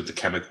probably to do with the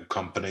chemical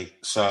company.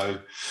 So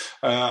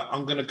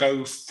I'm going to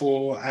go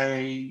for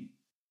a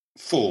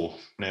 4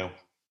 now.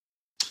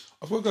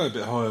 I've got to go a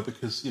bit higher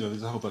because,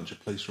 there's a whole bunch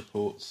of police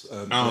reports.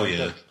 I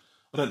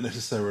don't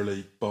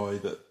necessarily buy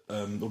that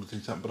all the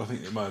things happened, but I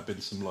think there might have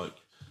been some,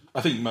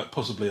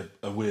 possibly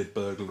a weird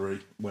burglary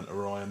went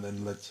awry and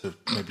then led to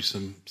maybe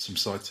some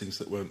sightings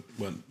that weren't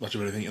much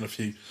of anything and a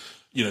few,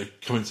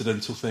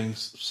 coincidental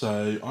things.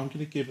 So I'm going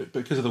to give it,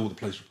 because of all the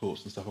police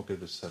reports and stuff, I'll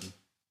give it a 7.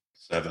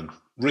 7.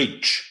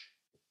 Reach.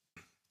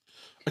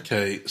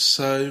 Okay,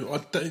 so I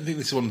don't think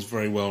this one's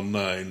very well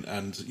known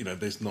and,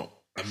 there's not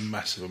a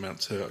massive amount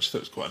to it. I just thought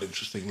it was quite an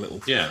interesting little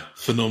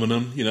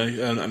phenomenon,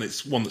 and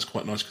it's one that's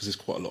quite nice because there's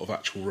quite a lot of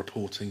actual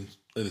reporting.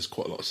 There's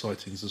quite a lot of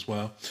sightings as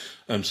well.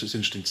 So it's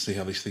interesting to see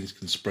how these things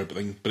can spread.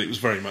 But it was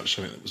very much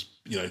something that was,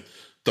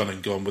 done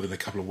and gone within a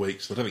couple of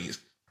weeks. So I don't think it's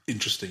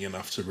interesting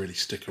enough to really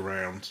stick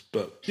around.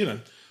 But,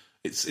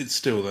 it's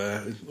still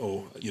there.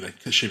 Or,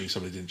 assuming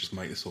somebody didn't just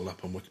make this all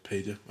up on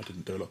Wikipedia. I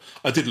didn't do a lot.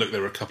 I did look,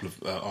 there were a couple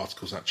of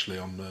articles actually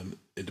on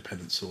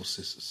independent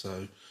sources.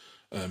 So...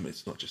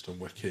 it's not just on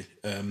Wiki.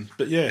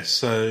 But yeah,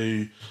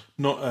 so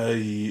not a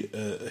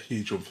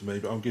huge one for me,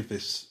 but I'll give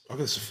this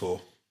a 4.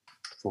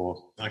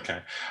 4. Okay.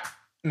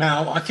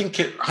 Now, I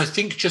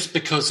think just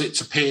because it's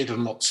appeared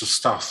in lots of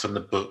stuff in the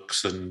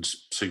books and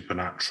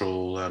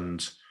Supernatural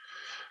and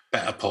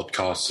better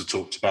podcasts have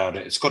talked about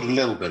it, it's got a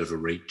little bit of a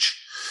reach.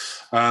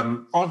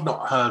 I've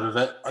not heard of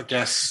it, I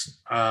guess.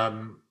 But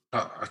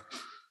I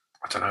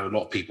don't know, a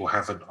lot of people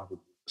haven't.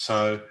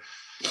 So,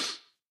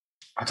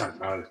 I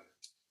don't know.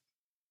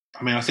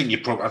 I mean, I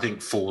think I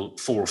think 4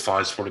 or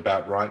 5 is probably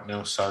about right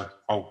now. So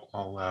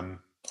I'll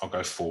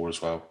go 4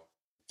 as well.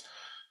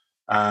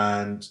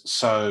 And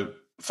so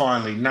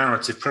finally,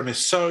 narrative premise.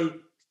 So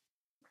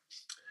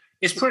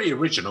it's pretty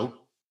original.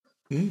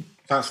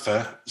 That's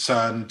fair. So,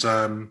 and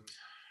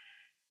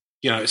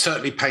it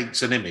certainly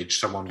paints an image.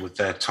 Someone with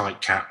their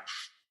tight cap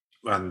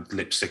and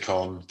lipstick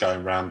on,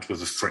 going around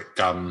with a frick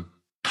gun,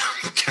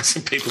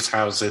 gassing people's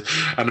houses,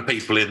 and the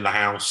people in the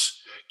house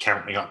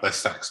counting up their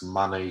stacks of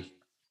money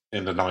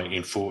in the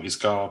 1940s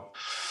garb.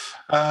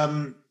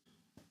 I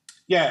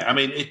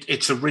mean,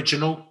 it's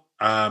original.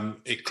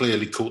 It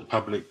clearly caught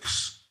public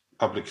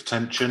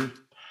attention.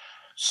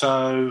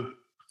 So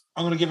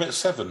I'm going to give it a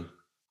 7.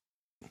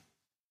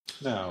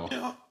 Now,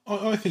 yeah,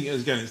 I think,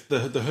 again, it's the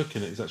hook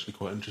in it is actually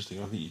quite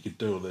interesting. I think you could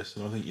do all this,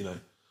 and I think,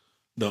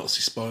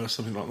 Nazi spy or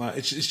something like that.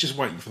 It's just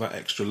waiting for that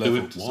extra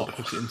level to sort of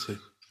hook it into.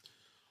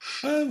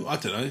 I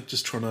don't know,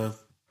 just trying to...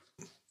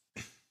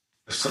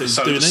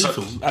 doing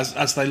evil,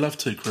 as they love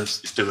to, Chris.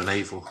 It's doing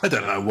evil. I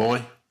don't know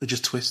why. They're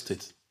just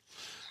twisted.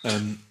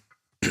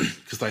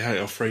 Because they hate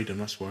our freedom,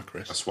 that's why,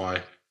 Chris. That's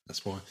why.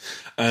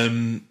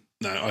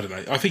 No, I don't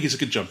know. I think it's a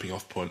good jumping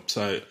off point.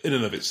 So, in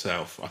and of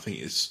itself, I think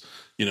it's,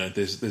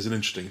 there's an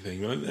interesting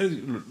thing.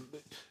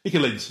 It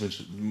can lead to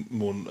some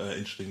more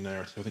interesting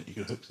narrative. I think you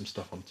could hook some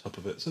stuff on top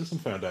of it. So, there's some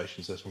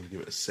foundations there, so I'm going to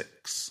give it a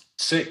 6.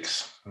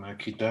 6.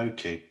 Okie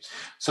dokie.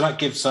 So that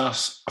gives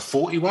us a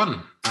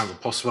 41 out of a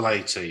possible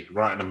 80,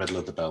 right in the middle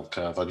of the bell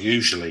curve,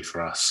 unusually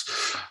for us.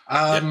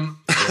 Where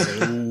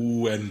they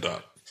all end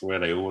up. Where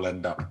they all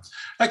end up.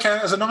 Okay,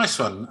 that's a nice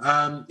one.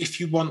 If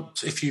you've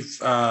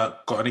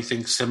got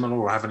anything similar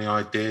or have any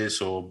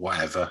ideas or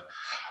whatever.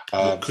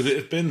 What could it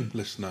have been,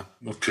 listener?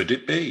 What could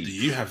it be? Do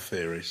you have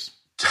theories?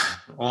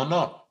 Or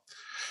not?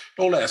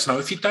 Or let us know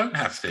if you don't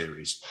have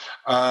theories.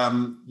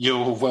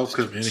 You're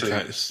welcome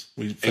to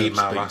We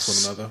email us.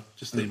 To one another.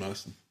 Just email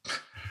us.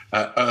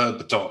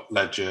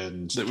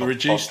 Herb.legend that we're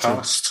reduced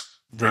podcast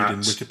to reading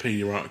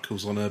Wikipedia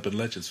articles on urban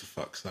legends, for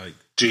fuck's sake.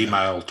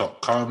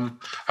 gmail.com.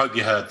 Hope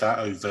you heard that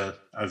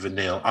over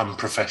Neil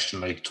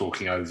unprofessionally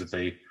talking over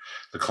the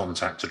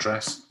contact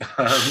address.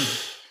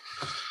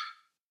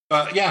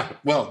 But yeah,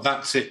 well,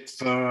 that's it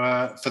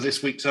for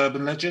this week's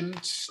Urban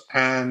Legends,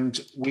 and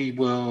we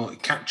will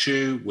catch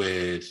you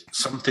with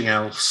something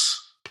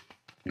else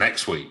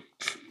next week.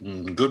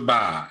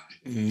 Goodbye.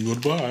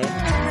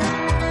 Goodbye.